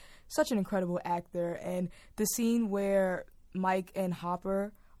is such an incredible actor. And the scene where Mike and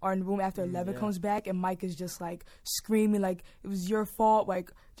Hopper are in the room after 11 comes back and Mike is just like screaming like it was your fault,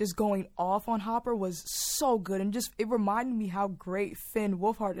 like just going off on Hopper was so good, and just it reminded me how great Finn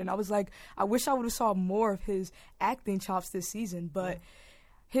Wolfhard, and I was like, I wish I would have saw more of his acting chops this season, but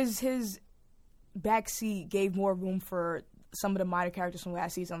his backseat gave more room for some of the minor characters from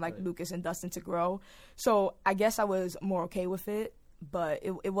last season like Lucas and Dustin to grow, so I guess I was more okay with it, but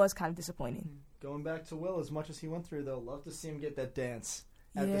it was kind of disappointing. Going back to Will, as much as he went through though, love to see him get that dance.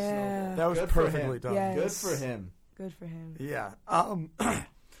 At the snowball. That was perfectly done. Yes. Good for him. Good for him. Yeah.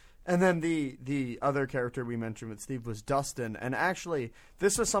 And then the other character we mentioned with Steve was Dustin. And actually,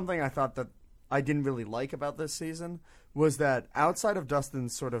 this was something I thought that I didn't really like about this season, was that outside of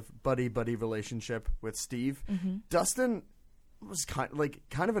Dustin's sort of buddy-buddy relationship with Steve, Dustin was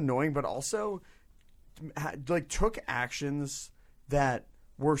kind of annoying, but also took actions that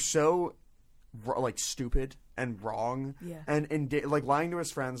were so stupid and wrong, and lying to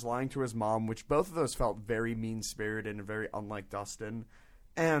his friends, lying to his mom, which both of those felt very mean-spirited and very unlike Dustin,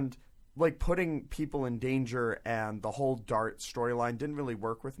 and putting people in danger, and the whole Dart storyline didn't really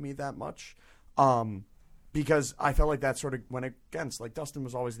work with me that much, because I felt like that sort of went against, Dustin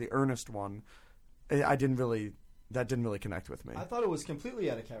was always the earnest one. That didn't really connect with me. I thought it was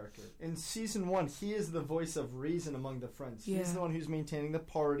completely out of character. In season 1, he is the voice of reason among the friends. He's the one who's maintaining the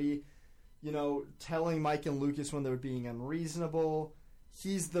party, telling Mike and Lucas when they were being unreasonable.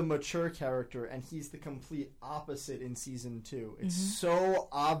 he's the mature character, and he's the complete opposite in season 2. It's so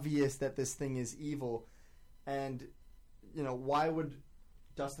obvious that this thing is evil, and, you know, why would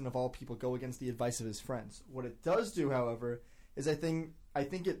Dustin, of all people, go against the advice of his friends? What it does do, however, is I think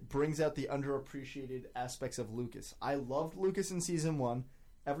it brings out the underappreciated aspects of Lucas. I loved Lucas in season 1.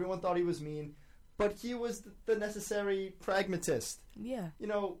 Everyone thought he was mean, but he was the necessary pragmatist. Yeah. You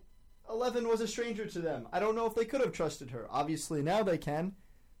know, Eleven was a stranger to them. I don't know if they could have trusted her. Obviously, now they can.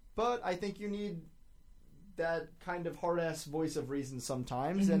 But I think you need that kind of hard-ass voice of reason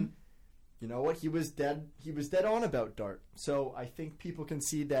sometimes. And you know what? He was dead on about Dart. So I think people can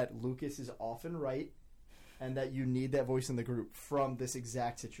see that Lucas is often right, and that you need that voice in the group from this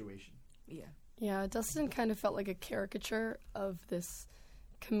exact situation. Yeah. Yeah, Dustin kind of felt like a caricature of this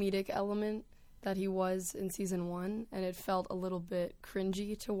comedic element that he was in season 1, and it felt a little bit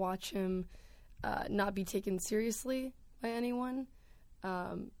cringy to watch him not be taken seriously by anyone.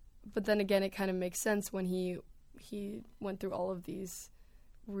 But then again, it kind of makes sense when he went through all of these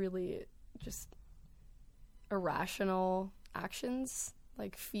really just irrational actions,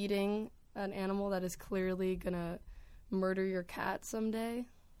 like feeding an animal that is clearly gonna murder your cat someday.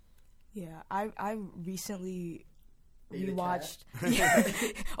 Yeah, I recently rewatched. Yeah.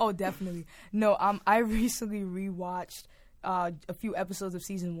 Oh, definitely. No, I recently rewatched a few episodes of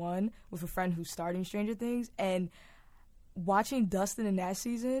season 1 with a friend who's starting Stranger Things, and watching Dustin in that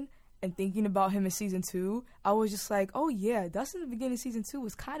season and thinking about him in season 2, I was just like, oh yeah, Dustin in the beginning of season 2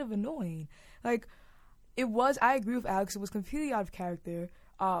 was kind of annoying. Like, it was, I agree with Alex, it was completely out of character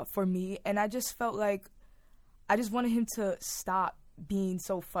for me, and I just felt like I just wanted him to stop being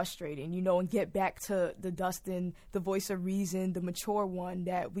so frustrating, you know, and get back to the Dustin, the voice of reason, the mature one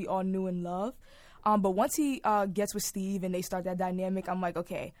that we all knew and loved. But once he gets with Steve and they start that dynamic, I'm like,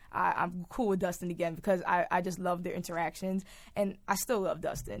 okay, I'm cool with Dustin again, because I just love their interactions, and I still love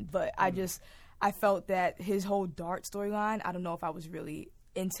Dustin, but I felt that his whole Dart storyline, I don't know if I was really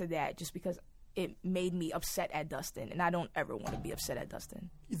into that, just because it made me upset at Dustin, and I don't ever want to be upset at Dustin.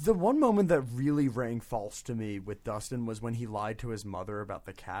 The one moment that really rang false to me with Dustin was when he lied to his mother about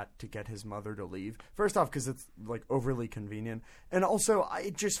the cat to get his mother to leave. First off, because it's like overly convenient, and also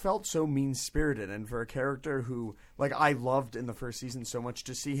it just felt so mean-spirited, and for a character who, like, I loved in the first season so much,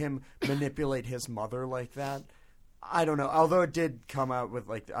 to see him manipulate his mother like that, I don't know. Although it did come out with,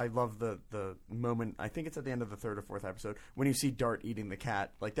 like, I love the moment, I think it's at the end of the 3rd or 4th episode, when you see Dart eating the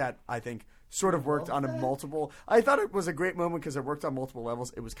cat. Like, that, I think, sort of worked on a multiple. I thought it was a great moment because it worked on multiple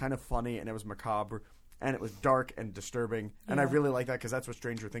levels. It was kind of funny, and it was macabre, and it was dark and disturbing. And I really like that because that's what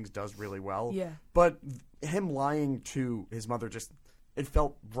Stranger Things does really well. Yeah. But him lying to his mother just, it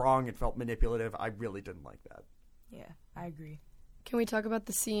felt wrong. It felt manipulative. I really didn't like that. Yeah, I agree. Can we talk about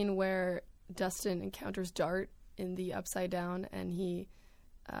the scene where Dustin encounters Dart in the Upside Down, and he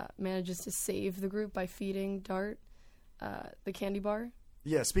manages to save the group by feeding Dart the candy bar?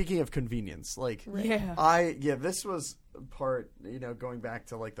 Yeah, speaking of convenience, like, Yeah. this was part, you know, going back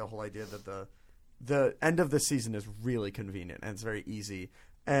to, like, the whole idea that the end of the season is really convenient, and it's very easy.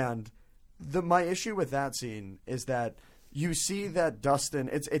 And my issue with that scene is that you see that Dustin,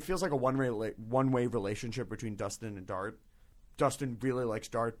 it feels like a one-way relationship between Dustin and Dart. Dustin really likes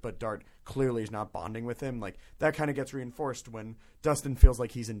Dart, but Dart clearly is not bonding with him. Like, that kind of gets reinforced when Dustin feels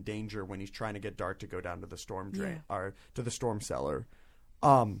like he's in danger when he's trying to get Dart to go down to the storm drain, or to the storm cellar.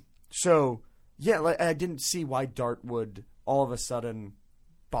 So yeah, like, I didn't see why Dart would all of a sudden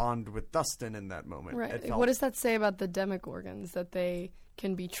bond with Dustin in that moment. Right. What does that say about the Demogorgons? That they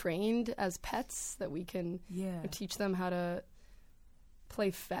can be trained as pets? That we can teach them how to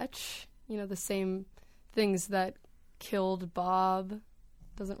play fetch? You know, the same things that killed Bob.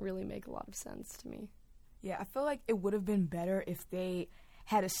 Doesn't really make a lot of sense to me. Yeah, I feel like it would have been better if they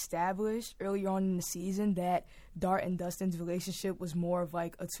had established earlier on in the season that Dart and Dustin's relationship was more of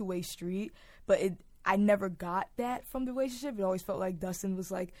like a two-way street, but I never got that from the relationship. It always felt like Dustin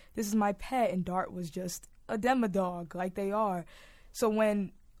was like, this is my pet, and Dart was just a demodog, like they are. So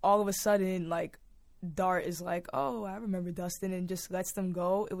when all of a sudden, like, Dart is like, oh, I remember Dustin, and just lets them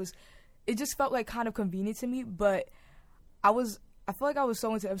go, it just felt like kind of convenient to me, but I feel like I was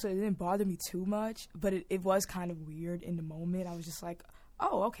so into the episode, it didn't bother me too much, but it was kind of weird in the moment. I was just like,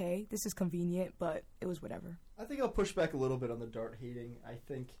 oh, okay, this is convenient, but it was whatever. I think I'll push back a little bit on the Dart hating. I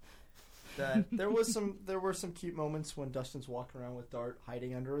think that there were some cute moments when Dustin's walking around with Dart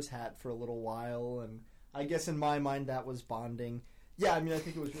hiding under his hat for a little while, and I guess in my mind that was bonding. Yeah, I mean, I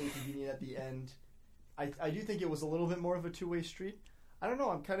think it was really convenient at the end. I do think it was a little bit more of a two-way street. I don't know,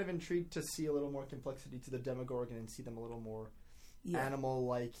 I'm kind of intrigued to see a little more complexity to the Demogorgon and see them a little more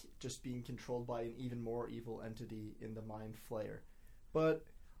animal-like, just being controlled by an even more evil entity in the Mind Flayer. But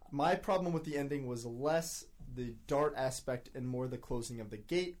my problem with the ending was less the dart aspect and more the closing of the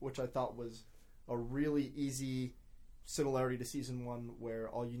gate, which I thought was a really easy similarity to season 1, where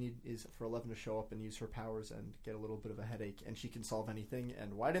all you need is for Eleven to show up and use her powers and get a little bit of a headache, and she can solve anything.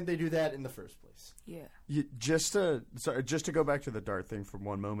 And why didn't they do that in the first place? Yeah. Just to go back to the dart thing for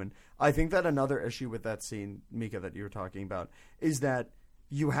one moment, I think that another issue with that scene, Mika, that you were talking about, is that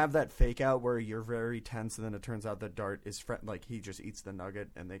you have that fake out where you're very tense, and then it turns out that Dart is like he just eats the nugget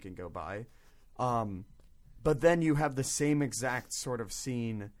and they can go by. But then you have the same exact sort of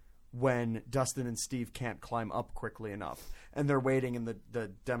scene when Dustin and Steve can't climb up quickly enough, and they're waiting, and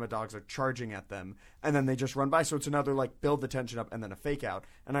the Demodogs are charging at them, and then they just run by. So it's another, like, build the tension up and then a fake out.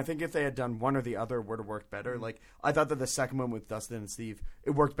 And I think if they had done one or the other, it would have worked better. Like, I thought that the second one with Dustin and Steve,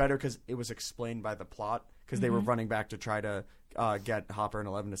 it worked better because it was explained by the plot, because they were running back to try to get Hopper and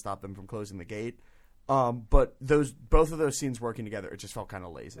Eleven to stop them from closing the gate. But both of those scenes working together, it just felt kind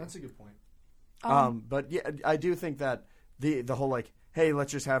of lazy. That's a good point. But yeah, I do think that the whole, like, hey,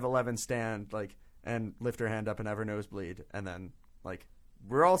 let's just have 11 stand, like, and lift her hand up and have her nosebleed, and then, like,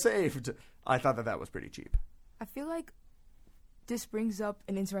 we're all saved. I thought that was pretty cheap. I feel like this brings up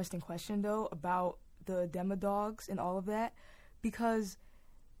an interesting question, though, about the Demodogs and all of that, because,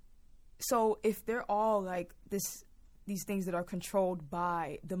 so if they're all, like, these things that are controlled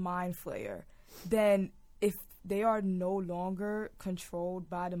by the Mind Flayer, then if they are no longer controlled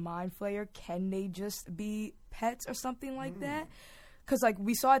by the Mind Flayer, can they just be pets or something like that? Because, like,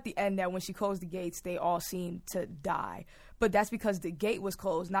 we saw at the end that when she closed the gates, they all seemed to die. But that's because the gate was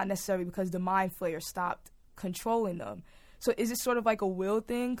closed, not necessarily because the Mind Flayer stopped controlling them. So is it sort of like a Will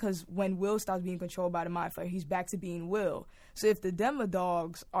thing? Because when Will stops being controlled by the Mind Flayer, he's back to being Will. So if the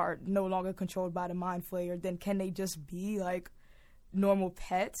Demodogs are no longer controlled by the Mind Flayer, then can they just be, like, normal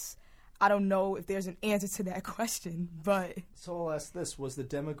pets? I don't know if there's an answer to that question, but... So I'll ask this. Was the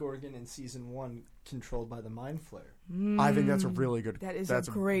Demogorgon in Season 1 controlled by the Mind Flayer? I think that's a really good... That is a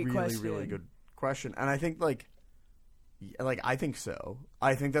great question. Really good question. And I think, like I think so.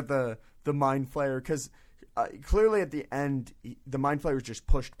 I think that the Mind Flayer... Because clearly at the end, the Mind Flayer is just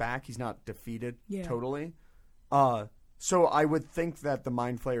pushed back. He's not defeated totally. So I would think that the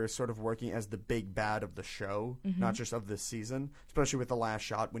Mind Flayer is sort of working as the big bad of the show, not just of this season, especially with the last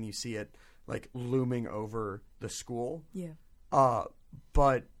shot when you see it, like, looming over the school. Yeah.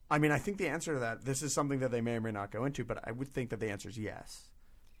 But, I mean, I think the answer to that, this is something that they may or may not go into, but I would think that the answer is yes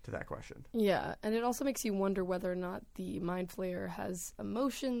to that question. Yeah, and it also makes you wonder whether or not the Mind Flayer has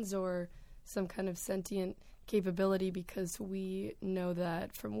emotions or some kind of sentient capability, because we know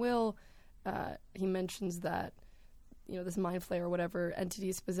that from Will, he mentions that, you know, this Mind Flayer or whatever entity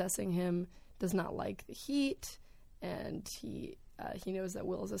is possessing him does not like the heat, and he knows that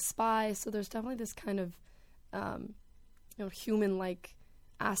Will is a spy. So there's definitely this kind of human-like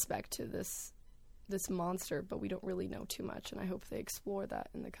aspect to this monster, but we don't really know too much, and I hope they explore that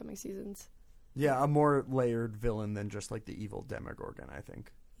in the coming seasons. Yeah, a more layered villain than just, like, the evil Demogorgon, I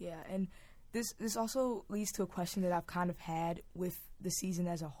think. Yeah, and this also leads to a question that I've kind of had with the season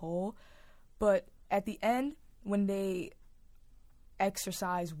as a whole, but at the end, when they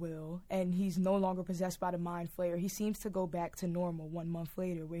exorcise Will and he's no longer possessed by the Mind Flayer, he seems to go back to normal 1 month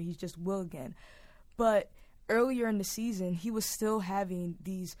later, where he's just Will again. But earlier in the season, he was still having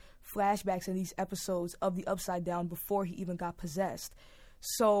these flashbacks and these episodes of the Upside Down before he even got possessed.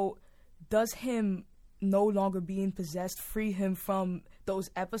 So does him no longer being possessed free him from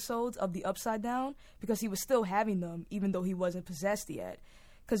those episodes of the Upside Down? Because he was still having them even though he wasn't possessed yet.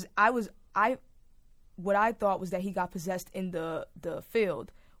 Because what I thought was that he got possessed in the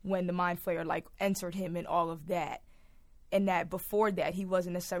field when the Mind Flayer, like, entered him and all of that. And that before that, he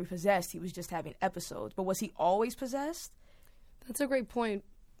wasn't necessarily possessed. He was just having episodes. But was he always possessed? That's a great point.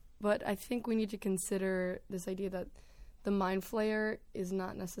 But I think we need to consider this idea that the Mind Flayer is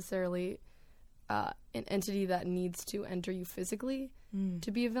not necessarily an entity that needs to enter you physically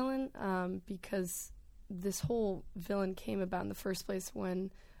to be a villain. Because this whole villain came about in the first place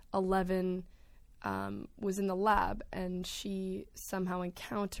when 11... was in the lab, and she somehow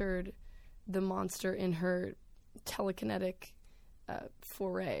encountered the monster in her telekinetic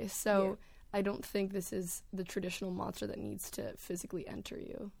foray. So I don't think this is the traditional monster that needs to physically enter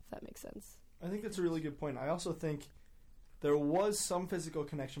you, if that makes sense. I think that's a really good point. I also think there was some physical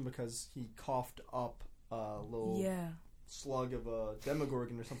connection because he coughed up a little slug of a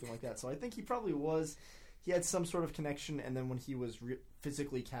Demogorgon or something like that. So I think he had some sort of connection, and then when he was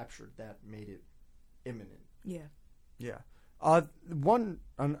physically captured, that made it imminent. Yeah. To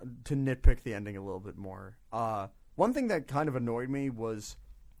nitpick the ending a little bit more, one thing that kind of annoyed me was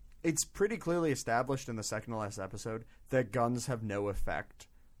it's pretty clearly established in the second to last episode that guns have no effect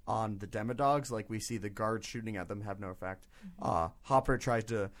on the Demodogs. Like, we see the guards shooting at them have no effect. Hopper tries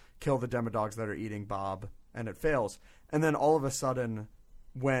to kill the Demodogs that are eating Bob, and it fails. And then all of a sudden,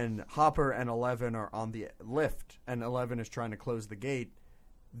 when Hopper and 11 are on the lift and 11 is trying to close the gate,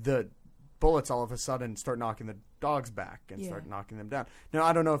 the bullets all of a sudden start knocking the dogs back and start knocking them down. Now,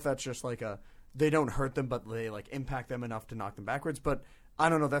 I don't know if that's just like they don't hurt them, but they like impact them enough to knock them backwards. But I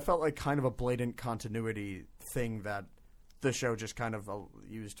don't know. That felt like kind of a blatant continuity thing that the show just kind of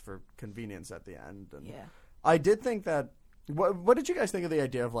used for convenience at the end. And I did think that. What did you guys think of the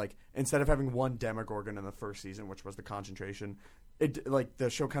idea of, like, instead of having one Demogorgon in the first season, which was the concentration, the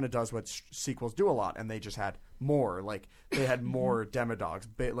show kind of does what sequels do a lot, and they just had more. Like, they had more Demodogs,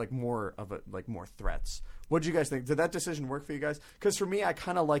 more threats. What did you guys think? Did that decision work for you guys? Because for me, I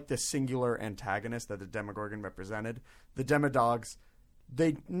kind of like the singular antagonist that the Demogorgon represented. The Demodogs,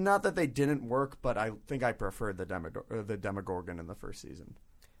 not that they didn't work, but I think I preferred the Demogorgon in the first season.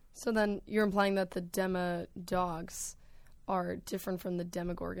 So then you're implying that the Demodogs are different from the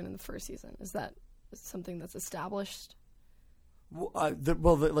Demogorgon in the first season. Is that something that's established?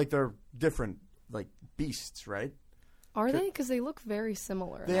 They're different, like, beasts, right? Are they? Because they look very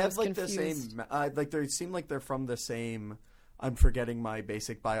similar. They have, like, confused. The same... they seem like they're from the same... I'm forgetting my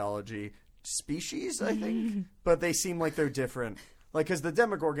basic biology species, I think. But they seem like they're different. Like, because the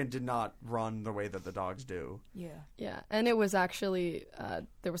Demogorgon did not run the way that the dogs do. Yeah. Yeah, and it was actually...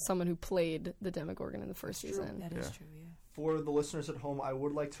 there was someone who played the Demogorgon in the first season. That is true, yeah. For the listeners at home, I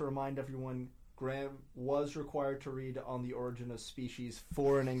would like to remind everyone Graham was required to read On the Origin of Species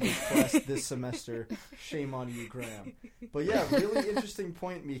for an English class this semester. Shame on you, Graham. But yeah, really interesting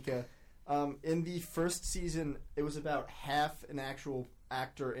point, Mika. In the first season, it was about half an actual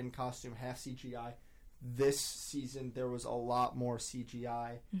actor in costume, half CGI. This season, there was a lot more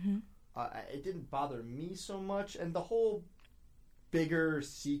CGI. It didn't bother me so much, and the whole bigger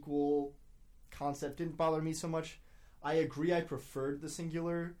sequel concept didn't bother me so much. I agree I preferred the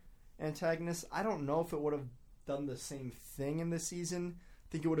singular antagonist. I don't know if it would have done the same thing in this season. I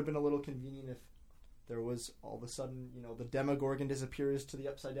think it would have been a little convenient if there was all of a sudden, the Demogorgon disappears to the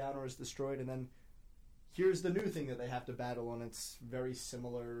Upside Down or is destroyed, and then here's the new thing that they have to battle, and it's very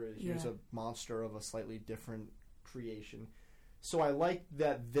similar. Here's a monster of a slightly different creation. So I like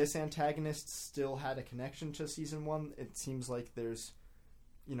that this antagonist still had a connection to season 1. It seems like there's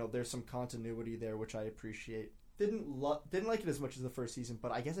some continuity there, which I appreciate. Didn't like it as much as the first season,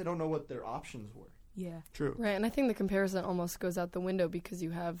 but I guess I don't know what their options were. Yeah. True. Right, and I think the comparison almost goes out the window because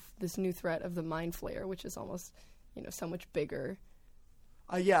you have this new threat of the Mind Flayer, which is almost, so much bigger.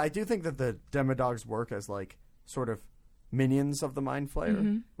 I do think that the Demodogs work as, like, sort of minions of the Mind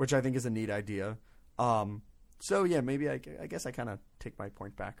Flayer, which I think is a neat idea. So, yeah, maybe I guess I kind of take my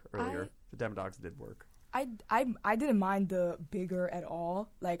point back earlier. The Demodogs did work. I didn't mind the bigger at all.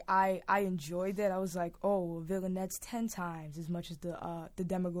 Like, I enjoyed that. I was like, oh, a villain that's 10 times as much as the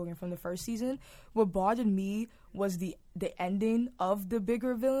Demogorgon from the first season. What bothered me was the ending of the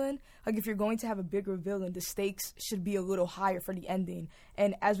bigger villain. Like, if you're going to have a bigger villain, the stakes should be a little higher for the ending.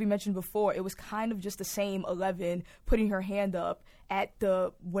 And as we mentioned before, it was kind of just the same 11 putting her hand up at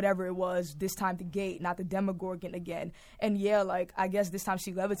the whatever it was, this time the gate, not the Demogorgon again. And yeah, like, I guess this time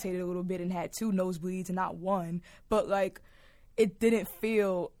she levitated a little bit and had 2 nosebleeds and not 1. But, like, it didn't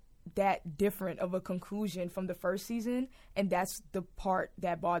feel that different of a conclusion from the first season, and that's the part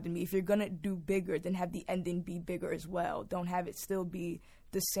that bothered me. If you're gonna do bigger, then have the ending be bigger as well. Don't have it still be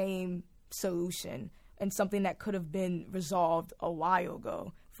the same solution and something that could have been resolved a while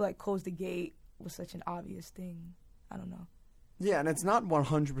ago. I feel like Close the Gate was such an obvious thing. I don't know. Yeah, and it's not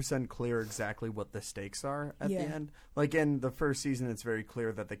 100% clear exactly what the stakes are at the end. Like, in the first season, it's very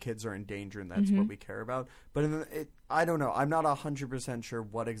clear that the kids are in danger, and that's what we care about. But I don't know. I'm not 100% sure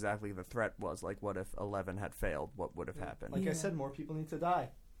what exactly the threat was. Like, what if 11 had failed? What would have happened? Like I said, more people need to die.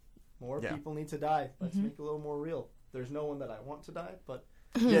 More people need to die. Let's make it a little more real. There's no one that I want to die, but...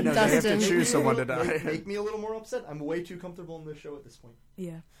 Yeah, no, they have to choose someone to die. Make me a little more upset. I'm way too comfortable in this show at this point.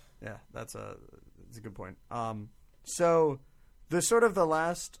 Yeah. Yeah, that's a good point. So... The sort of the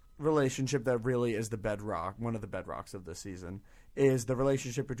last relationship that really is the bedrock, one of the bedrocks of this season, is the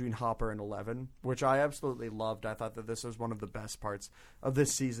relationship between Hopper and 11, which I absolutely loved. I thought that this was one of the best parts of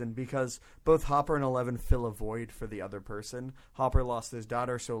this season because both Hopper and 11 fill a void for the other person. Hopper lost his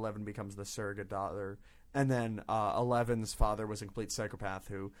daughter, so 11 becomes the surrogate daughter. And then 11's father was a complete psychopath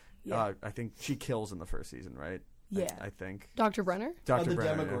who I think she kills in the first season, right? Yeah, I think Dr. Brenner. Dr. The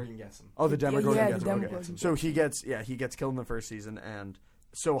Brenner. Demogorgon gets him. Oh, the Demogorgon gets him. Okay. So he gets killed in the first season, and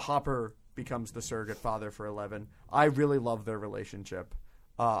so Hopper becomes the surrogate father for 11. I really love their relationship.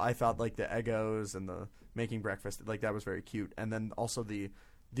 I thought like the Eggos and the making breakfast, like that was very cute. And then also the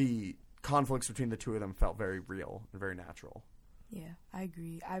conflicts between the two of them felt very real and very natural. Yeah, I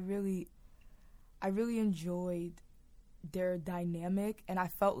agree. I really enjoyed their dynamic, and I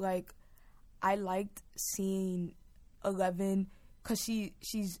felt like I liked seeing 11 because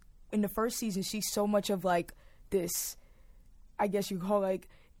she's in the first season. She's so much of like this, I guess you call like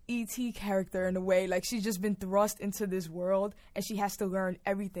E.T. character in a way. Like she's just been thrust into this world, and she has to learn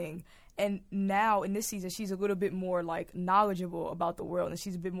everything. And now in this season, she's a little bit more like knowledgeable about the world, and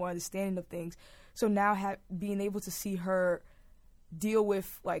she's a bit more understanding of things. So now being able to see her deal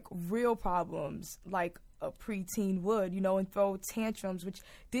with like real problems like a preteen would, and throw tantrums, which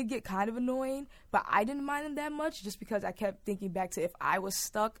did get kind of annoying, but I didn't mind them that much just because I kept thinking back to if I was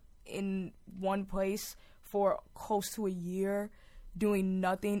stuck in one place for close to a year doing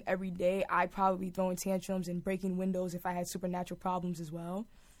nothing every day, I'd probably be throwing tantrums and breaking windows if I had supernatural problems as well.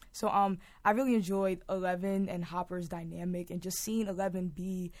 So I really enjoyed 11 and Hopper's dynamic, and just seeing 11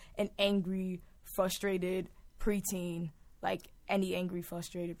 be an angry, frustrated preteen like any angry,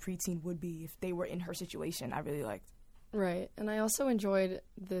 frustrated preteen would be if they were in her situation. I really liked. Right. And I also enjoyed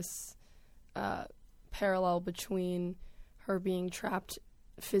this parallel between her being trapped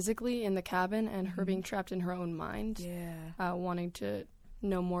physically in the cabin and her being trapped in her own mind. Yeah. Wanting to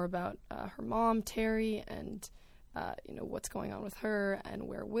know more about her mom, Terry, and, what's going on with her and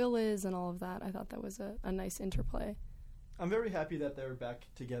where Will is and all of that. I thought that was a nice interplay. I'm very happy that they're back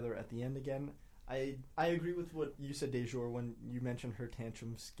together at the end again. I agree with what you said, Dejour, when you mentioned her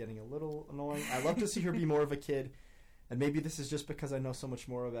tantrums getting a little annoying. I love to see her be more of a kid, and maybe this is just because I know so much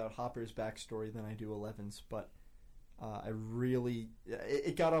more about Hopper's backstory than I do 11's, but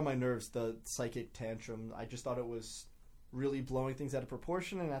it got on my nerves, the psychic tantrum. I just thought it was really blowing things out of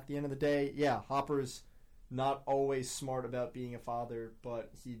proportion, and at the end of the day, yeah, Hopper's not always smart about being a father, but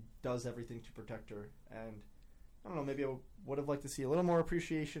he does everything to protect her, and I don't know, maybe I would have liked to see a little more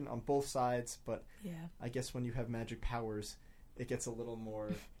appreciation on both sides, but yeah. I guess when you have magic powers, it gets a little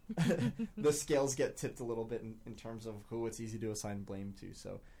more... the scales get tipped a little bit in terms of who it's easy to assign blame to,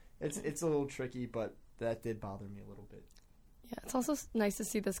 so it's a little tricky, but that did bother me a little bit. Yeah, it's also nice to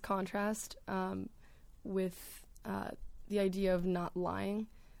see this contrast with the idea of not lying.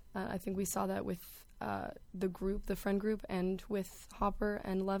 I think we saw that with the friend group, and with Hopper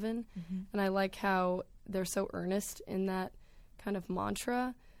and Levin, and I like how they're so earnest in that kind of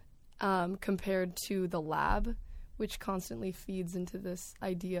mantra compared to the lab, which constantly feeds into this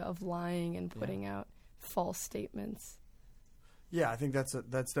idea of lying and putting out false statements. Yeah, I think that's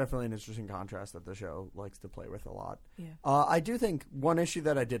definitely an interesting contrast that the show likes to play with a lot. Yeah. I do think one issue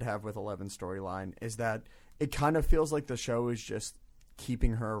that I did have with 11's storyline is that it kind of feels like the show is just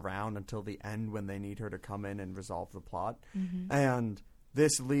keeping her around until the end when they need her to come in and resolve the plot. And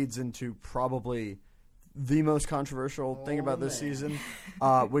this leads into probably the most controversial thing about this season,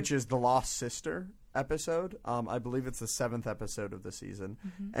 which is the Lost Sister episode. I believe it's the 7th episode of the season.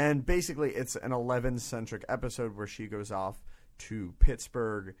 And basically it's an 11-centric episode where she goes off to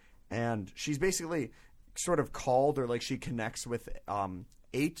Pittsburgh, and she's basically sort of called, or like she connects with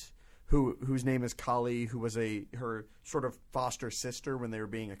 8, whose name is Kali, who was her sort of foster sister when they were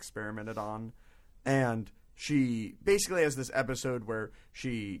being experimented on. And she basically has this episode where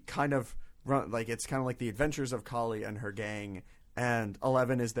she kind of it's kind of like the adventures of Kali and her gang, and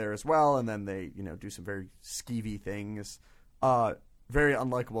 11 is there as well, and then they do some very skeevy things. Very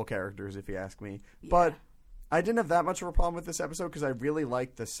unlikable characters, if you ask me. Yeah. But I didn't have that much of a problem with this episode because I really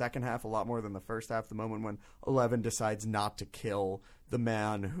liked the second half a lot more than the first half. The moment when 11 decides not to kill the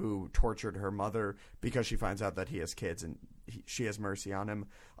man who tortured her mother because she finds out that he has kids and she has mercy on him.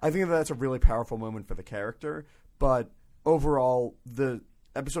 I think that's a really powerful moment for the character. But overall, the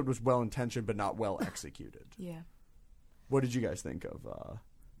episode was well-intentioned but not well executed. Yeah. What did you guys think of...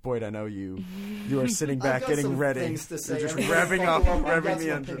 Boyd, I know you are sitting back getting ready. Things to say. You're just revving up, revving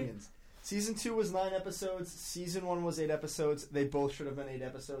the engine. Season 2 was 9 episodes. Season 1 was 8 episodes. They both should have been 8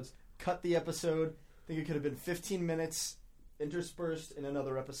 episodes. Cut the episode. I think it could have been 15 minutes interspersed in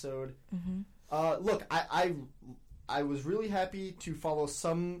another episode. Look, I was really happy to follow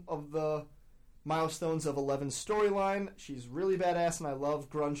some of the milestones of 11's storyline. She's really badass, and I love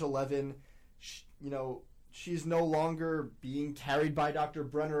Grunge 11. She's no longer being carried by Dr.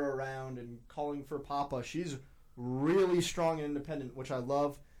 Brenner around and calling for Papa. She's really strong and independent, which I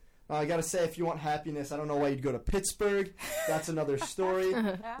love. I gotta say, if you want happiness, I don't know why you'd go to Pittsburgh. That's another story.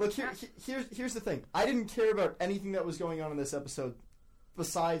 Look, here's the thing. I didn't care about anything that was going on in this episode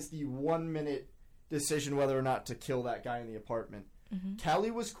besides the 1-minute decision whether or not to kill that guy in the apartment.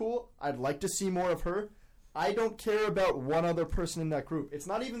 Callie was cool. I'd like to see more of her. I don't care about one other person in that group. It's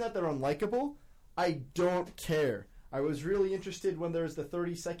not even that they're unlikable. I don't care. I was really interested when there's the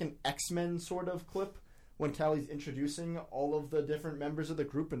 30-second X-Men sort of clip when Callie's introducing all of the different members of the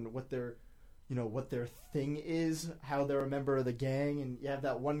group and what their thing is, how they're a member of the gang, and you have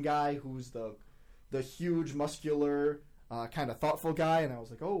that one guy who's the huge, muscular, kind of thoughtful guy, and I was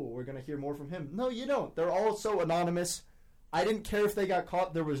like, oh, we're going to hear more from him. No, you don't. They're all so anonymous. I didn't care if they got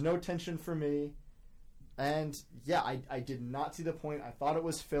caught. There was no tension for me. And, yeah, I did not see the point. I thought it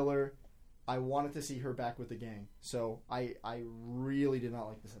was filler. I wanted to see her back with the gang. So I really did not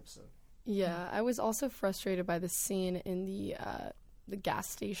like this episode. Yeah, I was also frustrated by the scene in the gas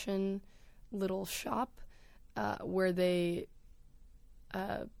station little shop where they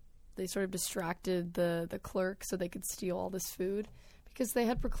sort of distracted the clerk so they could steal all this food, because they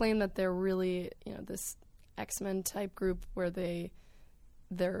had proclaimed that they're really, this X-Men type group where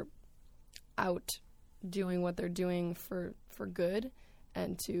they're out doing what they're doing for good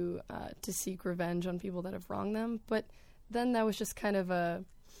and to seek revenge on people that have wronged them. But then that was just kind of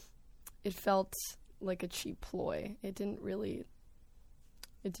it felt like a cheap ploy. It didn't really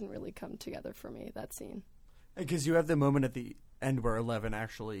come together for me, that scene. Because you have the moment at the end where 11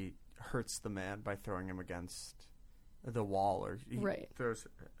 actually hurts the man by throwing him against the wall, or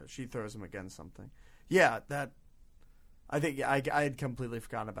she throws him against something. Yeah, that. I think I had completely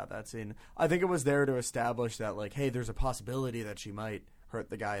forgotten about that scene. I think it was there to establish that, like, hey, there's a possibility that she might hurt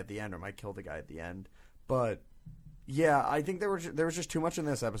the guy at the end or might kill the guy at the end. But yeah, I think there was just too much in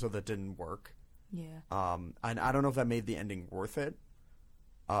this episode that didn't work. Yeah. And I don't know if that made the ending worth it.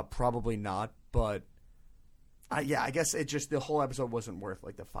 Probably not, but I guess it just, the whole episode wasn't worth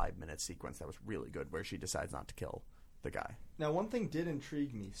like the 5-minute sequence that was really good where she decides not to kill the guy. Now, one thing did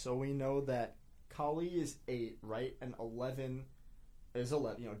intrigue me. So we know that Kali is 8, right? And 11 is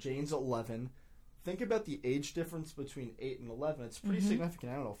 11. Jane's 11. Think about the age difference between 8 and 11. It's pretty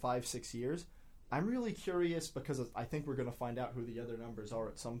significant. I don't know, 5-6 years. I'm really curious because I think we're going to find out who the other numbers are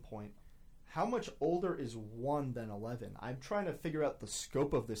at some point. How much older is 1 than 11? I'm trying to figure out the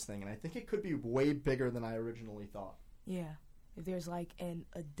scope of this thing, and I think it could be way bigger than I originally thought. Yeah. If there's like an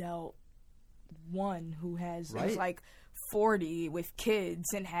adult 1 who has right. is like 40 with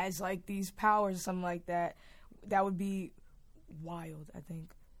kids and has like these powers or something like that, that would be wild, I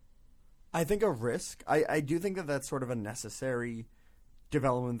think. I think a risk. I do think that that's sort of a necessary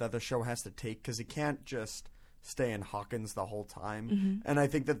development that the show has to take, because it can't just stay in Hawkins the whole time. And I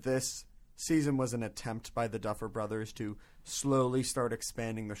think that this season was an attempt by the Duffer Brothers to slowly start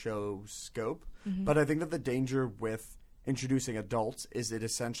expanding the show's scope. But I think that the danger with introducing adults is it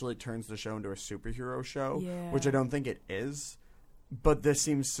essentially turns the show into a superhero show, which I don't think it is. But this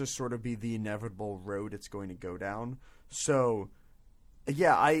seems to sort of be the inevitable road it's going to go down. So,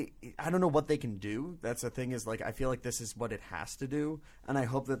 yeah, I don't know what they can do. That's the thing, is like I feel like this is what it has to do, and I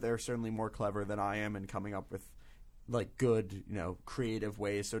hope that they're certainly more clever than I am in coming up with like good, creative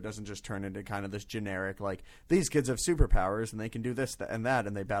ways, so it doesn't just turn into kind of this generic, like, these kids have superpowers and they can do this and that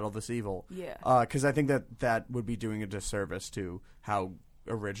and they battle this evil. Yeah. Because I think that would be doing a disservice to how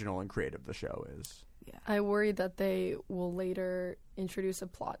original and creative the show is. Yeah. I worry that they will later introduce a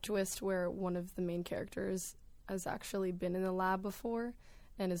plot twist where one of the main characters has actually been in the lab before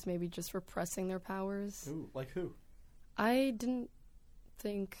and is maybe just repressing their powers. Ooh, like who? I didn't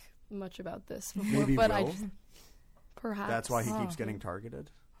think much about this before, Maybe but Will? Perhaps. That's why he keeps getting targeted.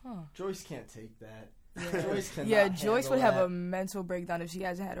 Joyce can't take that. Yeah. Joyce cannot Yeah, Joyce would have that. a mental breakdown if she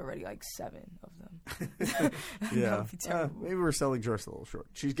hasn't had already like 7 of them. Yeah. That would be terrible. Maybe we're selling Joyce a little short.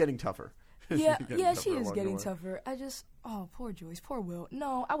 She's getting tougher. Yeah, She's yeah, tougher she is along getting the way. tougher. Poor Joyce, poor Will.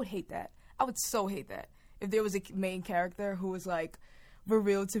 No, I would hate that. I would so hate that. If there was a main character who was like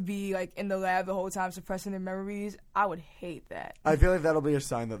revealed to be like in the lab the whole time suppressing their memories, I would hate that. I feel like that'll be a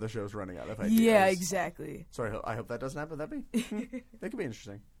sign that the show's running out of ideas. Yeah, exactly. So I hope that doesn't happen. That'd be that could be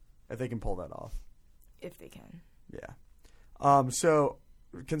interesting if they can pull that off. If they can. Yeah. So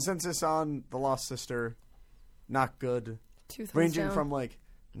consensus on The Lost Sister, not good. Ranging down. from like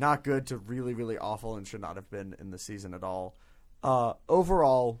not good to really, really awful and should not have been in the season at all.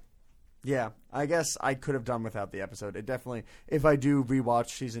 Overall, yeah, I guess I could have done without the episode. It definitely, if I do rewatch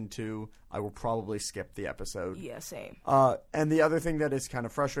season 2, I will probably skip the episode. Yeah, same. And the other thing that is kind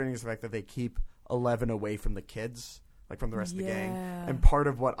of frustrating is the fact that they keep 11 away from the kids, like from the rest of the gang. And part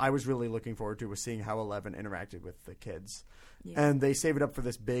of what I was really looking forward to was seeing how 11 interacted with the kids. Yeah. And they save it up for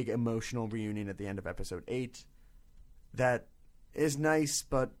this big emotional reunion at the end of episode 8 that is nice,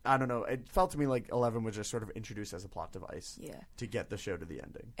 but I don't know. It felt to me like 11 was just sort of introduced as a plot device to get the show to the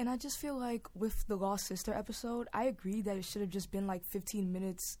ending. And I just feel like with the Lost Sister episode, I agree that it should have just been like 15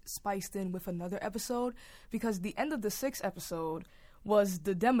 minutes spiced in with another episode, because the end of the 6th episode was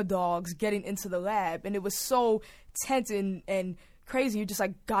the Demodogs getting into the lab, and it was so tense and crazy. You just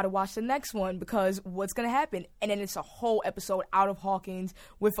like gotta watch the next one because what's gonna happen? And then it's a whole episode out of Hawkins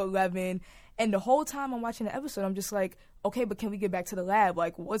with 11, and the whole time I'm watching the episode, I'm just like, okay, but can we get back to the lab?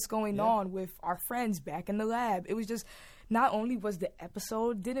 Like, what's going on with our friends back in the lab? It was just, not only was the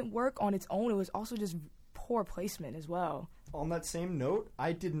episode didn't work on its own, it was also just poor placement as well. On that same note,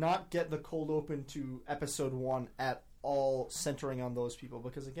 I did not get the cold open to episode 1 at all centering on those people,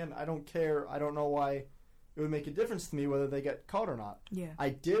 because again, I don't care. I don't know why it would make a difference to me whether they get caught or not. Yeah. I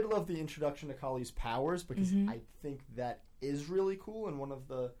did love the introduction to Kali's powers, because I think that is really cool and one of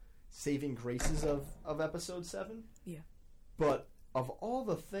the saving graces of episode 7. Yeah. But of all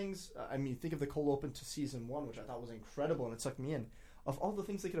the things, I mean, think of the cold open to season 1, which I thought was incredible and it sucked me in. Of all the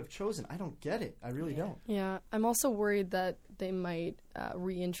things they could have chosen, I don't get it. I really don't. Yeah, I'm also worried that they might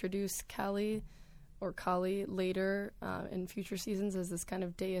reintroduce Kali later in future seasons as this kind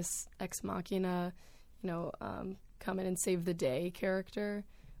of deus ex machina, come in and save the day character,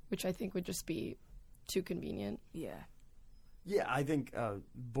 which I think would just be too convenient. Yeah. Yeah, I think,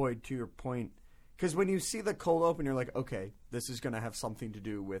 Boyd, to your point, because when you see the cold open, you're like, okay, this is going to have something to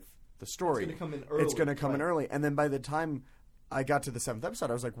do with the story. It's going to come in early. It's going to come in early. And then by the time I got to the 7th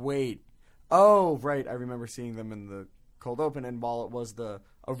episode, I was like, wait, oh, right, I remember seeing them in the cold open, and while it was a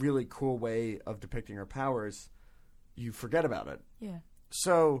really cool way of depicting her powers, you forget about it. Yeah.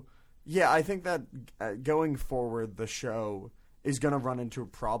 So, yeah, I think that going forward, the show is going to run into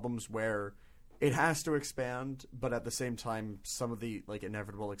problems where it has to expand, but at the same time, some of the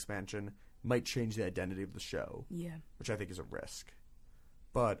inevitable expansion might change the identity of the show. Yeah. Which I think is a risk.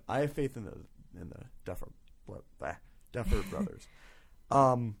 But I have faith in the Duffer brothers.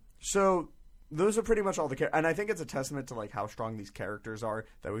 So those are pretty much all the characters. And I think it's a testament to how strong these characters are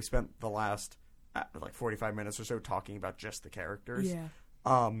that we spent the last 45 minutes or so talking about just the characters.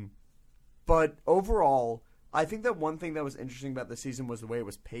 Yeah. But overall, I think that one thing that was interesting about the season was the way it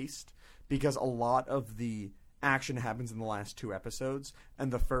was paced, because a lot of the action happens in the last 2 episodes,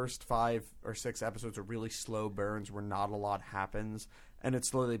 and the first 5 or 6 episodes are really slow burns where not a lot happens, and it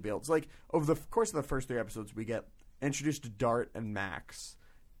slowly builds. Over the course of the first 3 episodes, we get introduced to Dart and Max,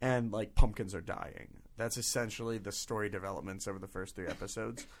 and pumpkins are dying. That's essentially the story developments over the first 3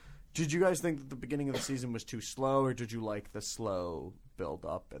 episodes. Did you guys think that the beginning of the season was too slow, or did you like the slow build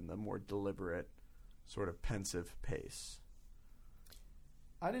up and the more deliberate, sort of pensive pace?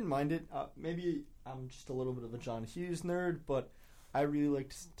 I didn't mind it. Maybe I'm just a little bit of a John Hughes nerd, but I really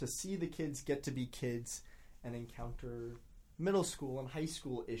liked to see the kids get to be kids and encounter middle school and high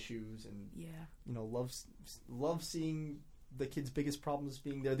school issues, and love seeing the kids' biggest problems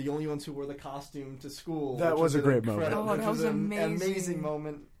being they're the only ones who wore the costume to school. That was a great moment. Oh, that was an amazing. amazing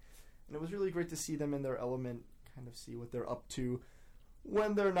moment, and it was really great to see them in their element, kind of see what they're up to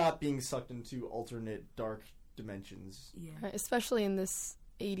when they're not being sucked into alternate dark dimensions. Yeah, especially in this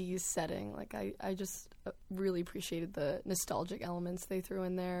 80s setting. I just really appreciated the nostalgic elements they threw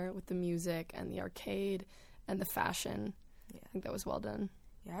in there with the music and the arcade and the fashion. Yeah. I think that was well done.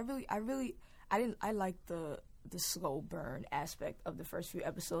 Yeah, I liked the slow burn aspect of the first few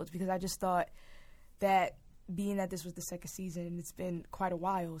episodes, because I just thought that being that this was the 2nd season and it's been quite a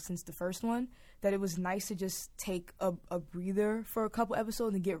while since the first one, that it was nice to just take a breather for a couple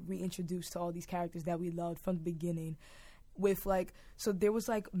episodes and get reintroduced to all these characters that we loved from the beginning. With so there was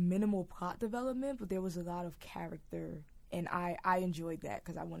minimal plot development, but there was a lot of character, and I enjoyed that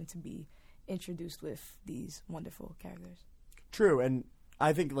because I wanted to be introduced with these wonderful characters. True, and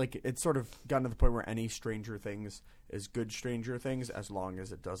I think it's sort of gotten to the point where any Stranger Things is good Stranger Things as long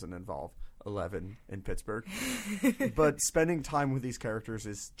as it doesn't involve 11 in Pittsburgh. But spending time with these characters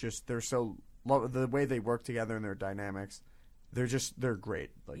is just, they're so, the way they work together and their dynamics, they're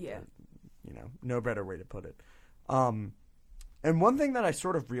great. No better way to put it. And one thing that I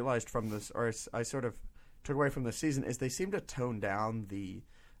sort of realized from this, or I sort of took away from this season, is they seem to tone down the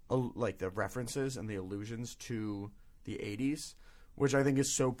references and the allusions to the 80s, which I think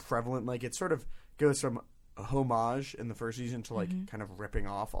is so prevalent. It sort of goes from a homage in the first season to kind of ripping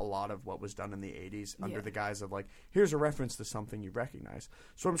off a lot of what was done in the 80s under the guise of here's a reference to something you recognize.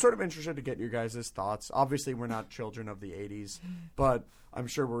 So I'm sort of interested to get your guys' thoughts. Obviously, we're not children of the 80s, but I'm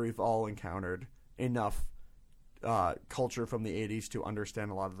sure we've all encountered enough culture from the 80s to understand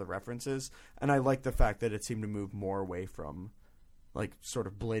a lot of the references, and I like the fact that it seemed to move more away from sort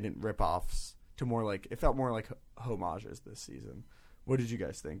of blatant rip-offs to more like, it felt more like homages this season. What did you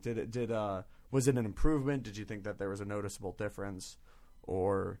guys think? Was it an improvement? Did you think that there was a noticeable difference,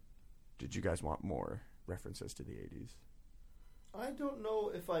 or did you guys want more references to the 80s? I don't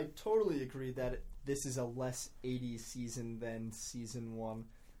know if I totally agree that this is a less 80s season than season 1.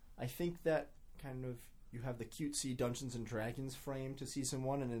 I think that kind of, you have the cutesy Dungeons and Dragons frame to season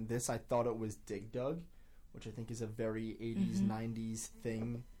 1, and in this I thought it was Dig Dug, which I think is a very 80s, 90s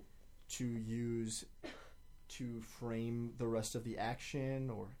thing to use to frame the rest of the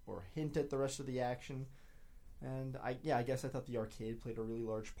action or hint at the rest of the action. And I guess I thought the arcade played a really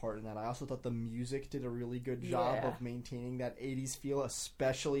large part in that. I also thought the music did a really good job of maintaining that 80s feel,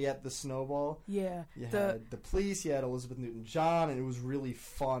 especially at the Snowball. Yeah. You had the police, you had Elizabeth Newton-John, and it was really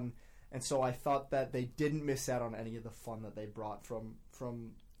fun. And so I thought that they didn't miss out on any of the fun that they brought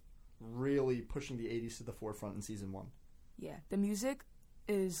from really pushing the 80s to the forefront in season 1. Yeah, the music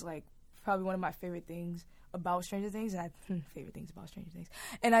is like probably one of my favorite things about Stranger Things, and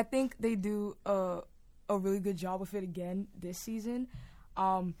And I think they do a really good job with it again this season.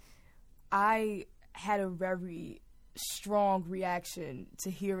 I had a very strong reaction to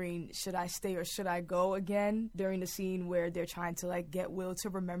hearing "Should I Stay or Should I Go" again during the scene where they're trying to like get Will to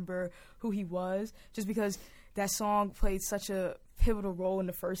remember who he was, just because that song played such a pivotal role in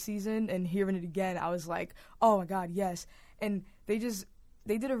the first season, and hearing it again I was like, oh my god, yes. And they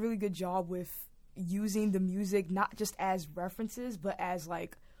did a really good job with using the music not just as references but as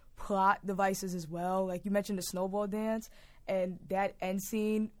like plot devices as well. Like you mentioned the Snowball dance, and that end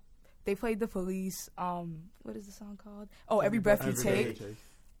scene, they played the police. What is the song called? Oh, Every Breath You Take.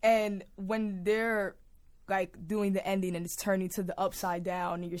 And when they're like doing the ending and it's turning to the upside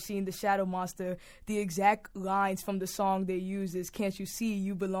down and you're seeing the shadow monster, the exact lines from the song they use is "Can't you see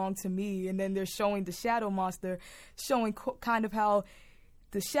you belong to me?" And then they're showing the shadow monster, showing kind of how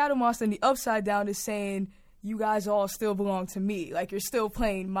the shadow monster in the upside down is saying, you guys all still belong to me. Like, you're still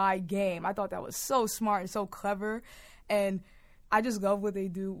playing my game. I thought that was so smart and so clever. And I just love what they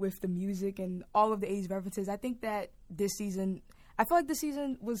do with the music and all of the 80s references. I think that this season, I feel like this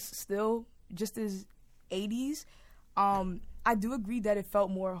season was still just as 80s. I do agree that it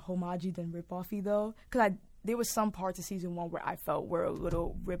felt more homage than rip-offy, though. Because there was some parts of season 1 where I felt were a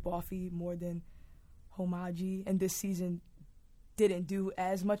little rip-offy more than homage. And this season didn't do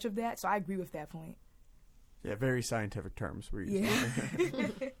as much of that. So I agree with that point. Yeah, very scientific terms we're using.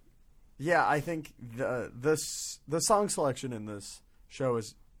 Yeah. Yeah, I think the song selection in this show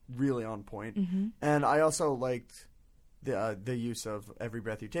is really on point. Mm-hmm. And I also liked the use of Every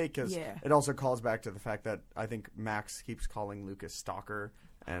Breath You Take, because it also calls back to the fact that I think Max keeps calling Lucas stalker,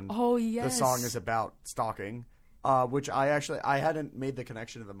 and the song is about stalking, which I hadn't made the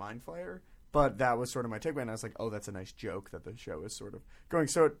connection to the Mind Flayer, but that was sort of my takeaway, and I was like, oh, that's a nice joke that the show is sort of going.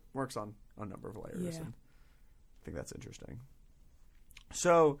 So it works on a number of layers, and I think that's interesting.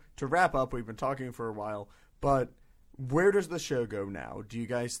 So to wrap up, we've been talking for a while, but where does the show go now? Do you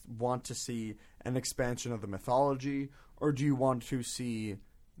guys want to see an expansion of the mythology, or do you want to see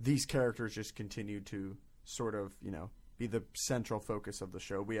these characters just continue to sort of, be the central focus of the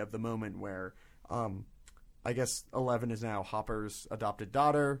show? We have the moment where, I guess 11 is now Hopper's adopted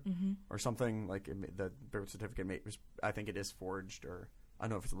daughter, or something, like the birth certificate I think it is forged, or I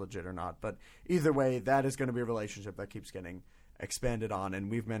don't know if it's legit or not, but either way, that is going to be a relationship that keeps getting expanded on, and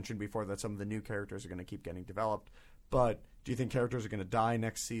we've mentioned before that some of the new characters are going to keep getting developed. But do you think characters are going to die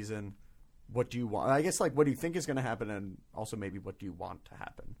next season? What do you want? I guess, what do you think is going to happen, and also maybe what do you want to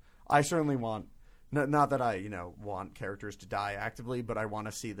happen? I certainly want, not that I, want characters to die actively, but I want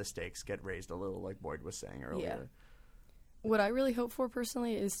to see the stakes get raised a little, like Boyd was saying earlier. Yeah. What I really hope for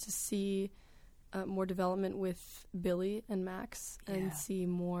personally is to see more development with Billy and Max, and see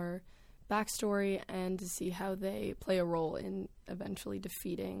more backstory, and to see how they play a role in eventually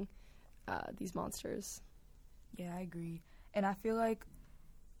defeating these monsters. Yeah, I agree. And I feel like,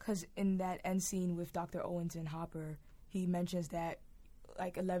 because in that end scene with Dr. Owens and Hopper, he mentions that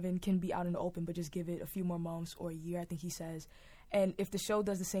 11 can be out in the open, but just give it a few more months or a year, I think he says. And if the show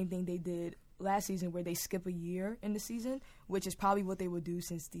does the same thing they did last season, where they skip a year in the season, which is probably what they would do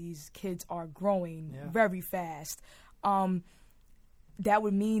since these kids are growing very fast, that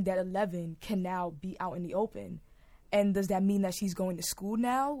would mean that 11 can now be out in the open. And does that mean that she's going to school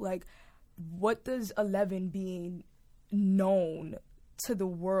now? What does 11 being known to the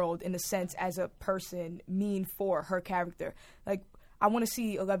world, in a sense, as a person mean for her character? I want to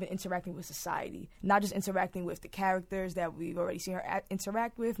see 11 interacting with society, not just interacting with the characters that we've already seen her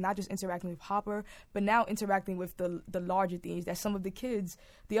interact with, not just interacting with Hopper, but now interacting with the larger themes that some of the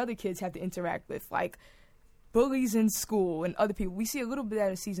other kids have to interact with. bullies in school and other people. We see a little bit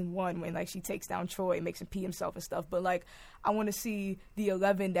out of season 1 when, like, she takes down Troy and makes him pee himself and stuff. But, like, I want to see the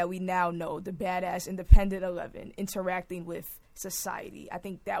 11 that we now know, the badass, independent 11, interacting with society. I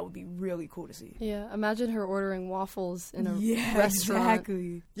think that would be really cool to see. Yeah, imagine her ordering waffles in a restaurant.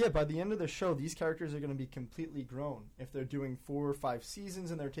 Exactly. Yeah, by the end of the show, these characters are going to be completely grown. If they're doing 4 or 5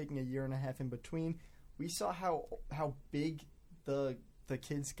 seasons and they're taking a year and a half in between, we saw how big the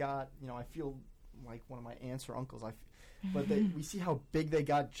kids got. You know, I feel like one of my aunts or uncles. But we see how big they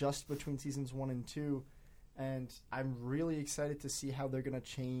got just between seasons 1 and 2, and I'm really excited to see how they're going to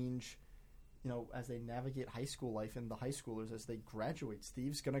change, you know, as they navigate high school life and the high schoolers as they graduate.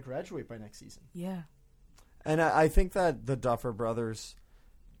 Steve's going to graduate by next season. Yeah. And I think that the Duffer Brothers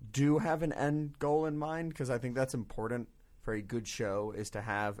do have an end goal in mind, because I think that's important for a good show, is to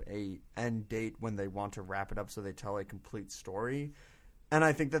have a end date when they want to wrap it up so they tell a complete story. And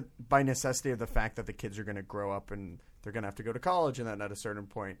I think that by necessity of the fact that the kids are going to grow up and they're going to have to go to college, and then at a certain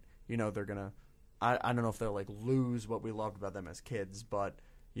point, you know, they're going to, I don't know if they'll, like, lose what we loved about them as kids, but,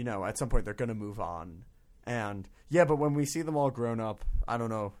 you know, at some point they're going to move on. And, yeah, but when we see them all grown up, I don't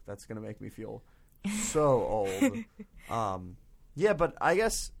know, that's going to make me feel so old. Yeah, but I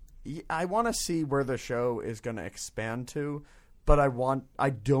guess I want to see where the show is going to expand to, but I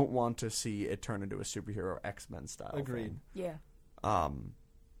don't want to see it turn into a superhero X-Men style Agreed. thing. Yeah.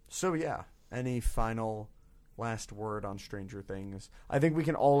 So yeah, any final last word on Stranger Things? I think we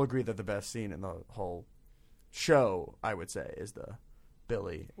can all agree that the best scene in the whole show, I would say, is the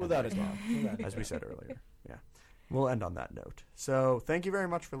Billy. Without a doubt. As we said earlier. Yeah. We'll end on that note. So thank you very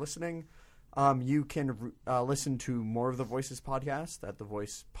much for listening. You can listen to more of the Voices podcast at the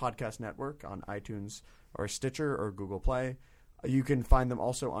Voice Podcast Network on iTunes or Stitcher or Google Play. You can find them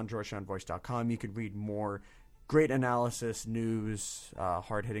also on georgetownvoice.com. You can read more great analysis, news,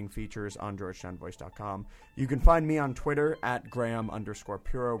 hard-hitting features on georgetownvoice.com. You can find me on Twitter at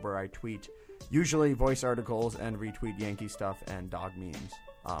Graham_Puro, where I tweet usually voice articles and retweet Yankee stuff and dog memes.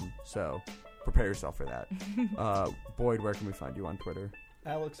 So prepare yourself for that. Boyd, where can we find you on Twitter?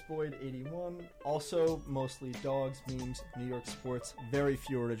 AlexBoyd81. Also, mostly dogs, memes, New York sports. Very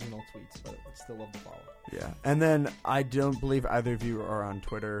few original tweets, but I still love to follow. Yeah. And then I don't believe either of you are on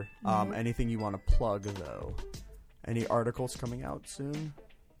Twitter. Anything you want to plug, though? Any articles coming out soon?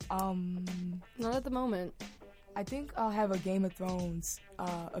 Not at the moment. I think I'll have a Game of Thrones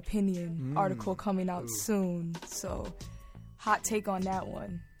opinion article coming out soon. So, hot take on that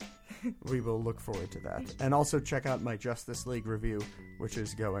one. We will look forward to that. And also check out my Justice League review, which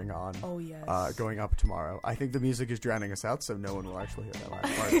is going on. Oh, yes. Going up tomorrow. I think the music is drowning us out, so no one will actually hear that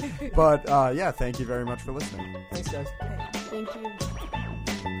last part. But, yeah, thank you very much for listening. Thanks, guys. Thank you.